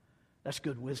from it. That's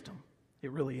good wisdom.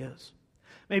 It really is.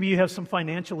 Maybe you have some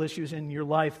financial issues in your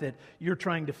life that you're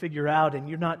trying to figure out and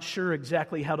you're not sure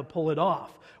exactly how to pull it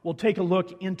off. Well, take a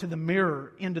look into the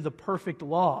mirror, into the perfect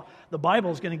law. The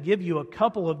Bible is going to give you a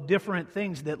couple of different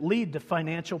things that lead to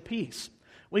financial peace.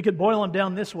 We could boil them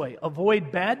down this way.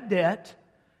 Avoid bad debt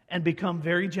and become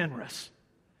very generous.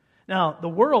 Now, the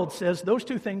world says those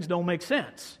two things don't make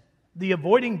sense. The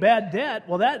avoiding bad debt,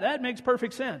 well, that makes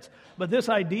perfect sense. But this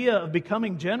idea of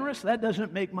becoming generous, that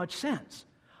doesn't make much sense.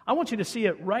 I want you to see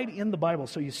it right in the Bible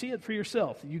so you see it for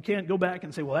yourself. You can't go back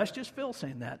and say, well, that's just Phil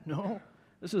saying that. No,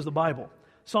 this is the Bible.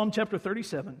 Psalm chapter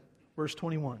 37, verse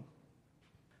 21.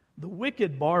 The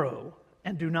wicked borrow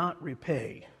and do not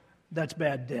repay. That's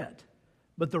bad debt.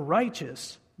 But the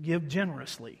righteous give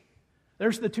generously.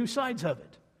 There's the two sides of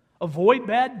it. Avoid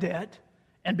bad debt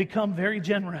and become very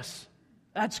generous.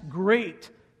 That's great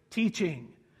teaching.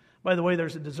 By the way,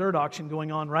 there's a dessert auction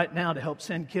going on right now to help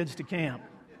send kids to camp.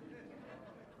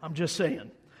 I'm just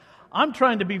saying. I'm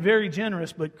trying to be very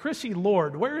generous, but Chrissy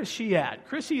Lord, where is she at?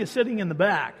 Chrissy is sitting in the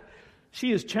back.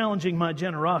 She is challenging my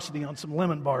generosity on some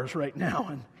lemon bars right now,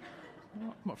 and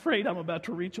I'm afraid I'm about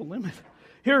to reach a limit.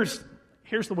 Here's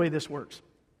the way this works.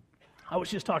 I was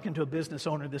just talking to a business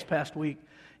owner this past week.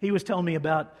 He was telling me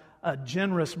about a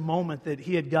generous moment that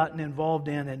he had gotten involved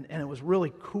in, and it was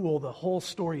really cool. The whole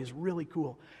story is really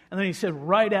cool. And then he said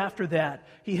right after that,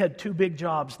 he had 2 big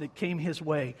jobs that came his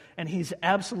way, and he's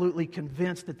absolutely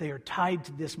convinced that they are tied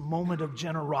to this moment of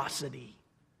generosity.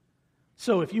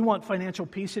 So if you want financial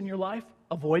peace in your life,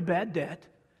 avoid bad debt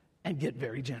and get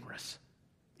very generous.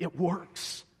 It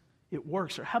works. It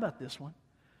works. Or how about this one?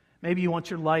 Maybe you want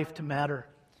your life to matter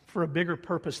for a bigger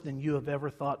purpose than you have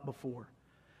ever thought before.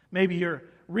 Maybe you're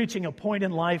reaching a point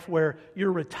in life where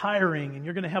you're retiring and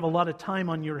you're going to have a lot of time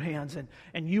on your hands,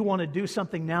 and you want to do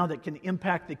something now that can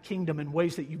impact the kingdom in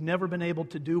ways that you've never been able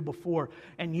to do before,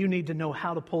 and you need to know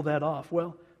how to pull that off.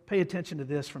 Well, pay attention to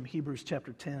this from Hebrews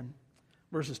chapter 10,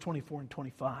 verses 24 and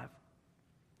 25.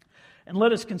 And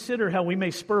let us consider how we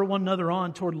may spur one another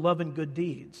on toward love and good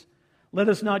deeds. Let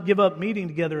us not give up meeting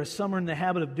together as some are in the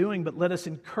habit of doing, but let us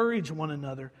encourage one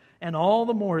another, and all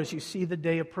the more as you see the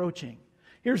day approaching.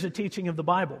 Here's a teaching of the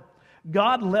Bible.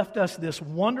 God left us this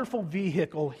wonderful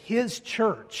vehicle, His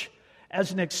church,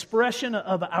 as an expression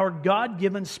of our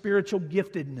God-given spiritual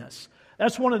giftedness.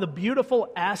 That's one of the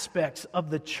beautiful aspects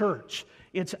of the church.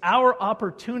 It's our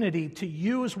opportunity to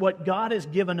use what God has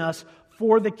given us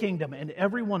for the kingdom, and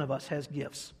every one of us has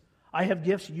gifts. I have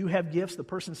gifts, you have gifts, the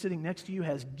person sitting next to you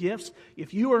has gifts.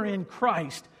 If you are in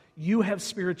Christ, you have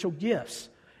spiritual gifts.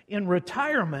 In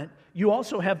retirement, you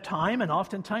also have time and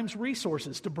oftentimes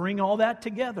resources to bring all that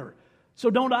together. So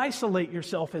don't isolate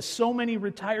yourself as so many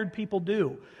retired people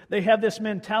do. They have this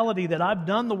mentality that I've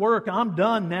done the work, I'm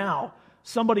done now.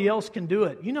 Somebody else can do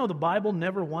it. You know, the Bible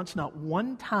never once, not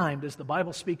one time does the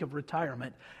Bible speak of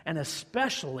retirement, and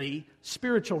especially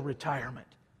spiritual retirement.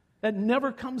 That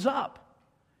never comes up.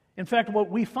 In fact, what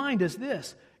we find is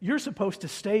this: you're supposed to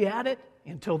stay at it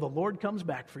until the Lord comes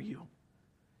back for you.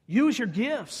 Use your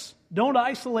gifts. Don't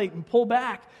isolate and pull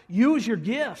back. Use your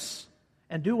gifts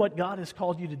and do what God has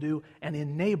called you to do and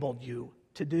enabled you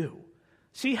to do.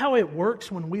 See how it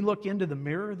works when we look into the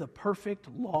mirror, the perfect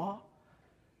law?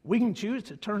 We can choose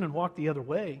to turn and walk the other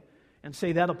way and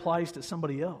say that applies to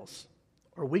somebody else.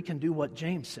 or we can do what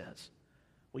James says.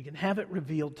 We can have it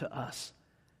revealed to us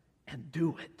and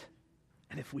do it.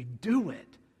 And if we do it,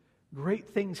 great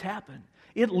things happen.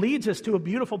 It leads us to a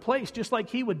beautiful place, just like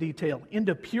he would detail,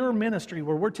 into pure ministry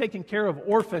where we're taking care of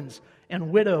orphans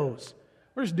and widows.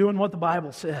 We're just doing what the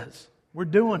Bible says. We're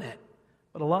doing it.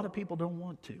 But a lot of people don't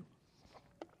want to.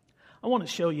 I want to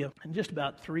show you in just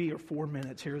about 3 or 4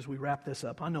 minutes here as we wrap this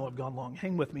up. I know I've gone long.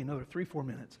 Hang with me another 3-4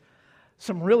 minutes.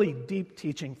 Some really deep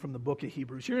teaching from the book of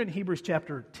Hebrews. You're in Hebrews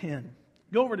chapter 10.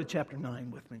 Go over to chapter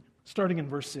 9 with me, starting in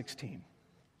verse 16.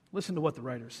 Listen to what the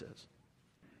writer says.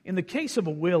 In the case of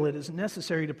a will, it is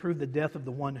necessary to prove the death of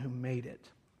the one who made it.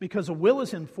 Because a will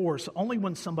is in force only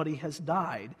when somebody has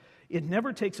died. It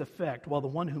never takes effect while the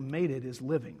one who made it is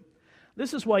living.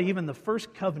 This is why even the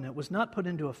first covenant was not put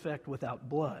into effect without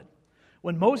blood.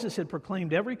 When Moses had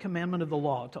proclaimed every commandment of the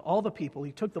law to all the people,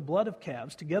 he took the blood of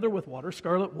calves together with water,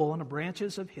 scarlet wool, and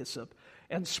branches of hyssop,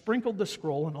 and sprinkled the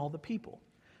scroll on all the people.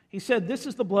 He said, "This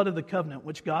is the blood of the covenant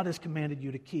which God has commanded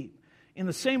you to keep." In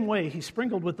the same way, he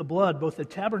sprinkled with the blood both the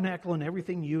tabernacle and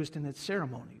everything used in its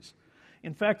ceremonies.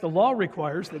 In fact, the law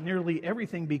requires that nearly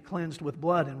everything be cleansed with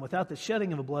blood, and without the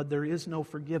shedding of blood there is no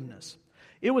forgiveness.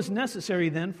 It was necessary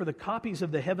then for the copies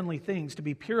of the heavenly things to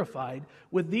be purified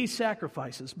with these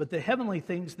sacrifices, but the heavenly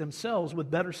things themselves with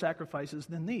better sacrifices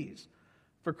than these.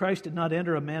 For Christ did not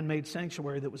enter a man-made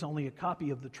sanctuary that was only a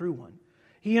copy of the true one.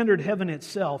 He entered heaven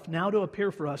itself, now to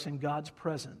appear for us in God's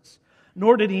presence.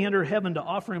 Nor did he enter heaven to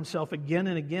offer himself again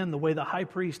and again the way the high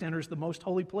priest enters the most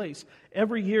holy place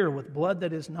every year with blood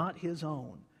that is not his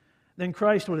own. Then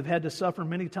Christ would have had to suffer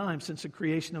many times since the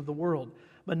creation of the world.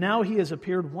 But now he has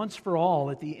appeared once for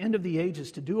all at the end of the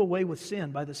ages to do away with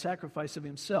sin by the sacrifice of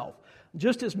himself.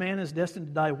 Just as man is destined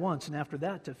to die once and after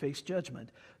that to face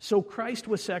judgment, so Christ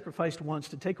was sacrificed once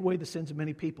to take away the sins of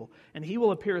many people. And he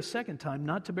will appear a second time,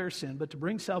 not to bear sin, but to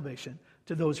bring salvation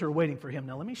to those who are waiting for him.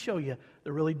 Now let me show you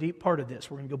the really deep part of this.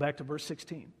 We're going to go back to verse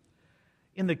 16.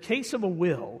 In the case of a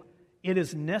will, it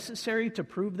is necessary to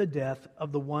prove the death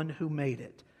of the one who made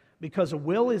it. Because a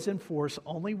will is in force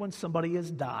only when somebody has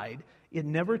died, it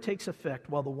never takes effect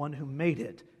while the one who made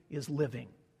it is living.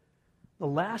 The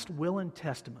last will and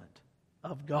testament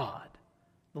of God,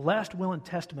 the last will and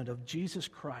testament of Jesus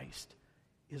Christ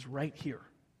is right here.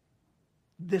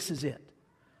 This is it.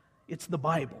 It's the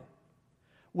Bible.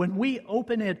 When we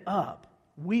open it up,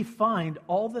 we find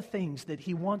all the things that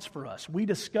he wants for us. We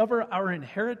discover our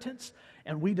inheritance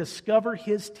and we discover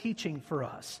his teaching for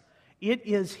us. It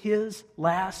is his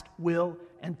last will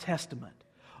and testament.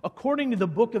 According to the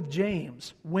book of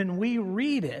James, when we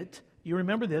read it, you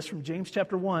remember this from James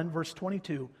chapter 1, verse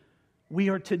 22, we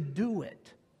are to do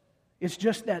it. It's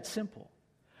just that simple.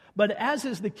 But as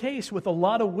is the case with a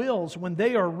lot of wills, when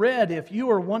they are read, if you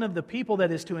are one of the people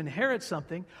that is to inherit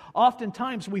something,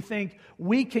 oftentimes we think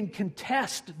we can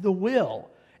contest the will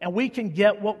and we can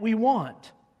get what we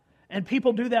want. And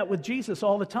people do that with Jesus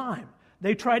all the time.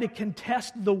 They try to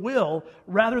contest the will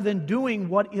rather than doing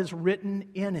what is written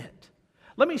in it.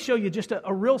 Let me show you just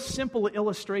a real simple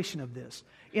illustration of this.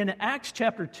 In Acts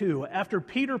chapter 2, after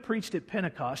Peter preached at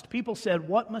Pentecost, people said,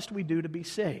 "What must we do to be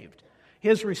saved?"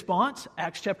 His response,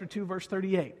 Acts chapter 2, verse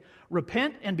 38,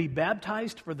 "Repent and be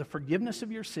baptized for the forgiveness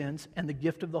of your sins and the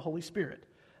gift of the Holy Spirit."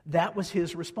 That was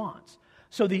his response.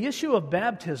 So the issue of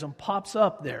baptism pops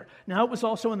up there. Now, it was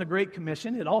also in the Great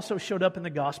Commission. It also showed up in the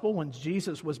gospel when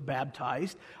Jesus was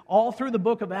baptized. All through the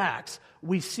book of Acts,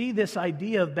 we see this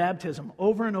idea of baptism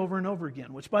over and over and over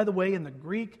again, which, by the way, in the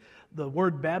Greek, the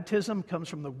word baptism comes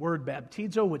from the word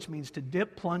baptizo, which means to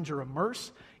dip, plunge, or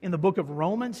immerse. In the book of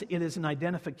Romans, it is an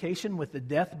identification with the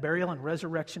death, burial, and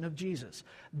resurrection of Jesus.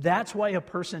 That's why a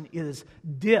person is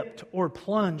dipped or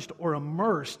plunged or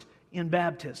immersed in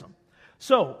baptism.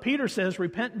 So, Peter says,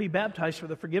 repent and be baptized for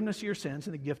the forgiveness of your sins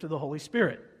and the gift of the Holy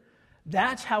Spirit.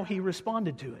 That's how he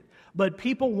responded to it. But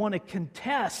people want to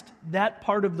contest that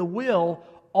part of the will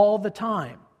all the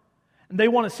time. And they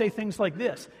want to say things like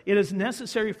this: it is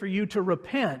necessary for you to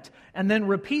repent and then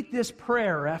repeat this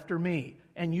prayer after me,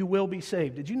 and you will be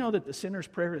saved. Did you know that the sinner's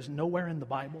prayer is nowhere in the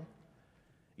Bible?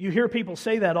 You hear people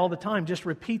say that all the time, just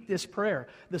repeat this prayer.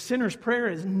 The sinner's prayer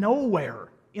is nowhere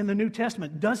in the New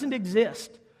Testament, doesn't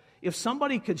exist. If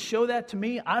somebody could show that to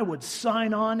me, I would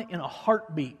sign on in a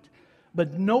heartbeat.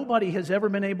 But nobody has ever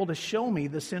been able to show me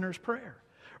the sinner's prayer.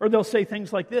 Or they'll say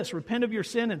things like this: repent of your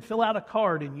sin and fill out a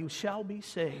card and you shall be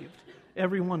saved,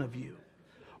 every one of you.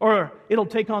 Or it'll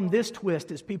take on this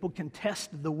twist as people contest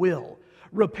the will: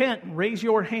 repent and raise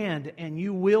your hand and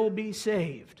you will be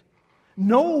saved.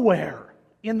 Nowhere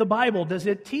in the Bible does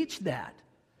it teach that.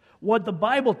 What the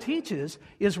Bible teaches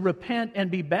is repent and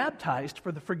be baptized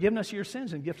for the forgiveness of your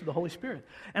sins and gift of the Holy Spirit.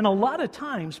 And a lot of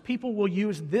times people will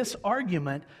use this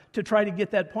argument to try to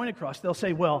get that point across. They'll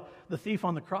say, well, the thief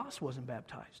on the cross wasn't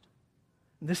baptized.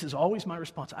 And this is always my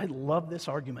response. I love this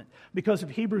argument. Because of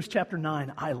Hebrews chapter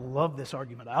 9, I love this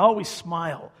argument. I always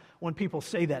smile when people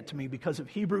say that to me because of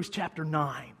Hebrews chapter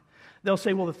 9. They'll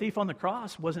say, well, the thief on the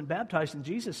cross wasn't baptized, and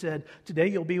Jesus said, today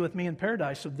you'll be with me in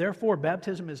paradise, so therefore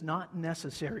baptism is not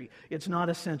necessary. It's not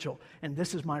essential. And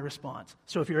this is my response.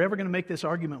 So if you're ever going to make this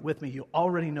argument with me, you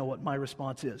already know what my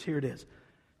response is. Here it is.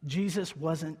 Jesus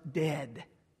wasn't dead.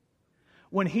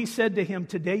 When he said to him,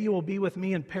 today you will be with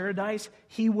me in paradise,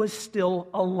 he was still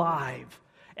alive.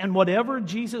 And whatever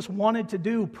Jesus wanted to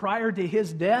do prior to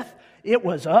his death, it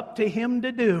was up to him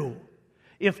to do.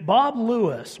 If Bob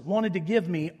Lewis wanted to give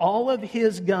me all of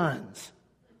his guns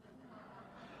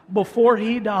before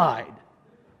he died,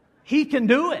 he can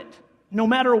do it. No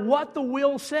matter what the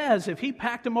will says, if he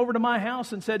packed them over to my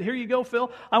house and said, here you go,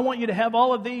 Phil, I want you to have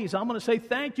all of these. I'm going to say,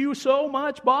 thank you so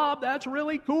much, Bob. That's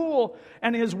really cool.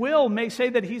 And his will may say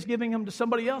that he's giving them to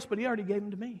somebody else, but he already gave them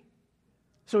to me.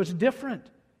 So it's different.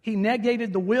 He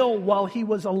negated the will while he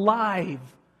was alive.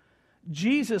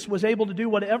 Jesus was able to do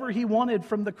whatever he wanted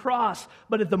from the cross,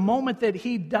 but at the moment that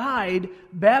he died,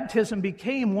 baptism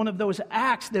became one of those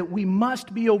acts that we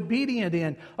must be obedient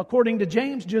in. According to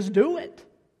James, just do it.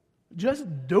 Just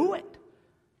do it.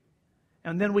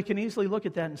 And then we can easily look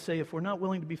at that and say, if we're not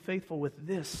willing to be faithful with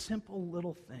this simple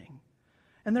little thing,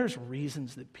 and there's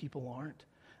reasons that people aren't.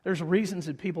 There's reasons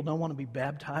that people don't want to be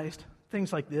baptized.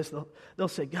 Things like this, they'll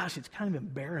say, gosh, it's kind of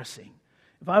embarrassing.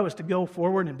 If I was to go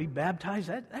forward and be baptized,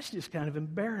 that's just kind of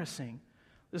embarrassing.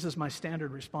 This is my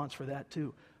standard response for that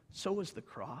too. So was the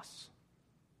cross.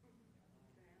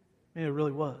 I mean, it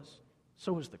really was.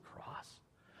 So was the cross.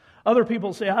 Other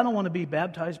people say, I don't want to be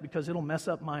baptized because it'll mess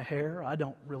up my hair. I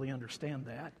don't really understand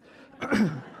that.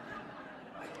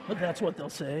 But that's what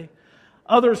they'll say.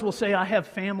 Others will say, I have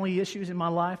family issues in my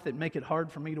life that make it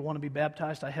hard for me to want to be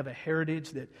baptized. I have a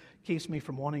heritage that keeps me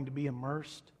from wanting to be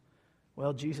immersed.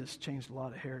 Well, Jesus changed a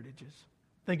lot of heritages.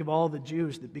 Think of all the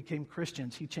Jews that became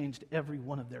Christians. He changed every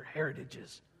one of their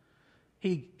heritages.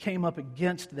 He came up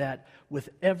against that with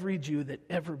every Jew that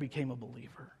ever became a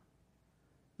believer.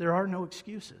 There are no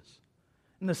excuses.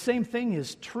 And the same thing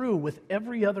is true with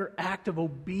every other act of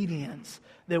obedience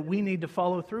that we need to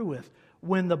follow through with.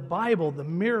 When the Bible, the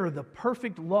mirror, the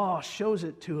perfect law shows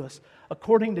it to us,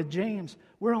 according to James,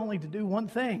 we're only to do one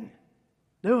thing.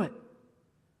 Do it.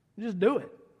 Just do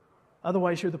it.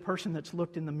 Otherwise, you're the person that's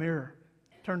looked in the mirror,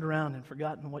 turned around and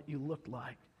forgotten what you looked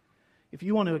like. If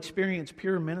you want to experience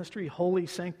pure ministry, holy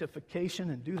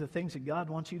sanctification, and do the things that God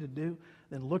wants you to do,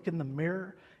 then look in the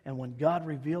mirror, and when God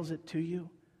reveals it to you,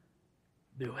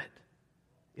 do it.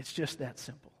 It's just that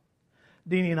simple.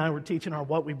 Deanie and I were teaching our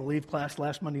What We Believe class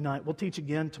last Monday night. We'll teach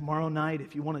again tomorrow night.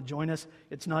 If you want to join us,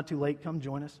 it's not too late. Come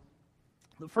join us.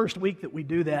 The first week that we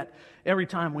do that, every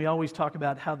time we always talk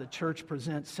about how the church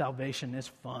presents salvation as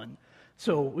fun.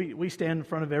 So we stand in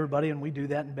front of everybody and we do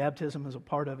that, and baptism is a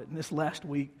part of it. And this last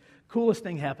week, coolest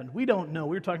thing happened. We don't know.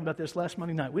 We were talking about this last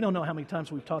Monday night. We don't know how many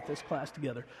times we've taught this class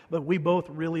together, but we both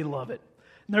really love it.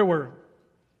 And there were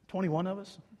 21 of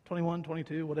us, 21,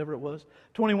 22, whatever it was.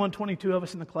 21, 22 of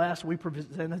us in the class. We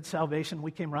presented salvation. We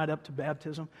came right up to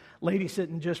baptism. Lady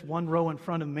sitting just one row in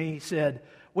front of me said,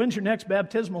 when's your next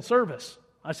baptismal service?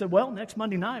 I said, well, next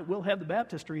Monday night we'll have the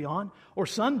baptistry on. Or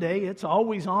Sunday, it's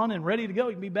always on and ready to go.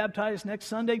 You can be baptized next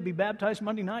Sunday, be baptized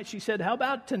Monday night. She said, how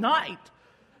about tonight?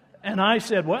 And I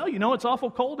said, well, you know, it's awful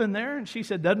cold in there. And she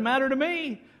said, doesn't matter to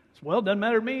me. I said, well, doesn't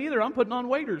matter to me either. I'm putting on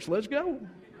waders. Let's go.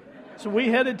 So we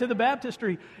headed to the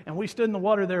baptistry, and we stood in the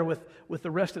water there with the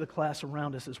rest of the class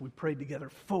around us as we prayed together.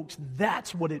 Folks,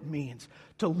 that's what it means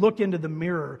to look into the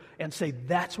mirror and say,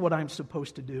 that's what I'm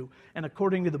supposed to do. And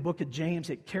according to the book of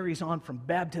James, it carries on from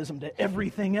baptism to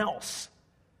everything else.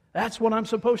 That's what I'm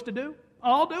supposed to do?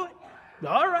 I'll do it.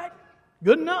 All right,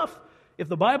 good enough. If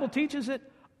the Bible teaches it,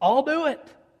 I'll do it.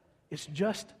 It's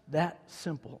just that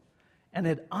simple. And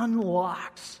it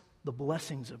unlocks the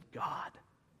blessings of God.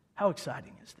 How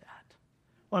exciting is that?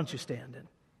 Why don't you stand and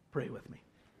pray with me?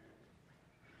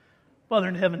 Father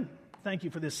in heaven, thank you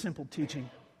for this simple teaching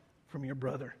from your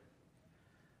brother.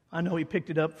 I know he picked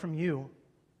it up from you.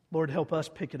 Lord, help us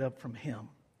pick it up from him.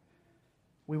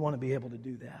 We want to be able to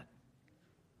do that.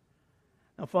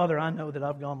 Now, Father, I know that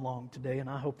I've gone long today, and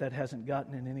I hope that hasn't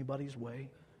gotten in anybody's way.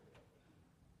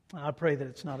 I pray that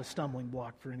it's not a stumbling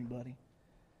block for anybody.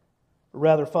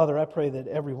 Rather, Father, I pray that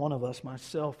every one of us,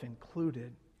 myself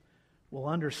included, will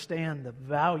understand the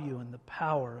value and the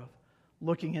power of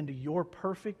looking into your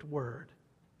perfect word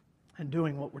and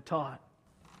doing what we're taught.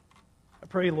 I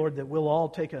pray, Lord, that we'll all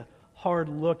take a hard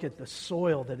look at the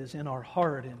soil that is in our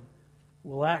heart and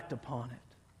we'll act upon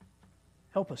it.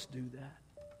 Help us do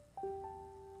that.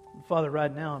 And Father,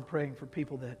 right now I'm praying for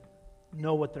people that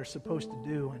know what they're supposed to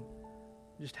do and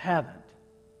just haven't.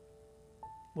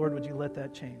 Lord, would you let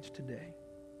that change today?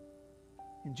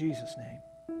 In Jesus'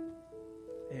 name,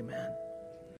 amen.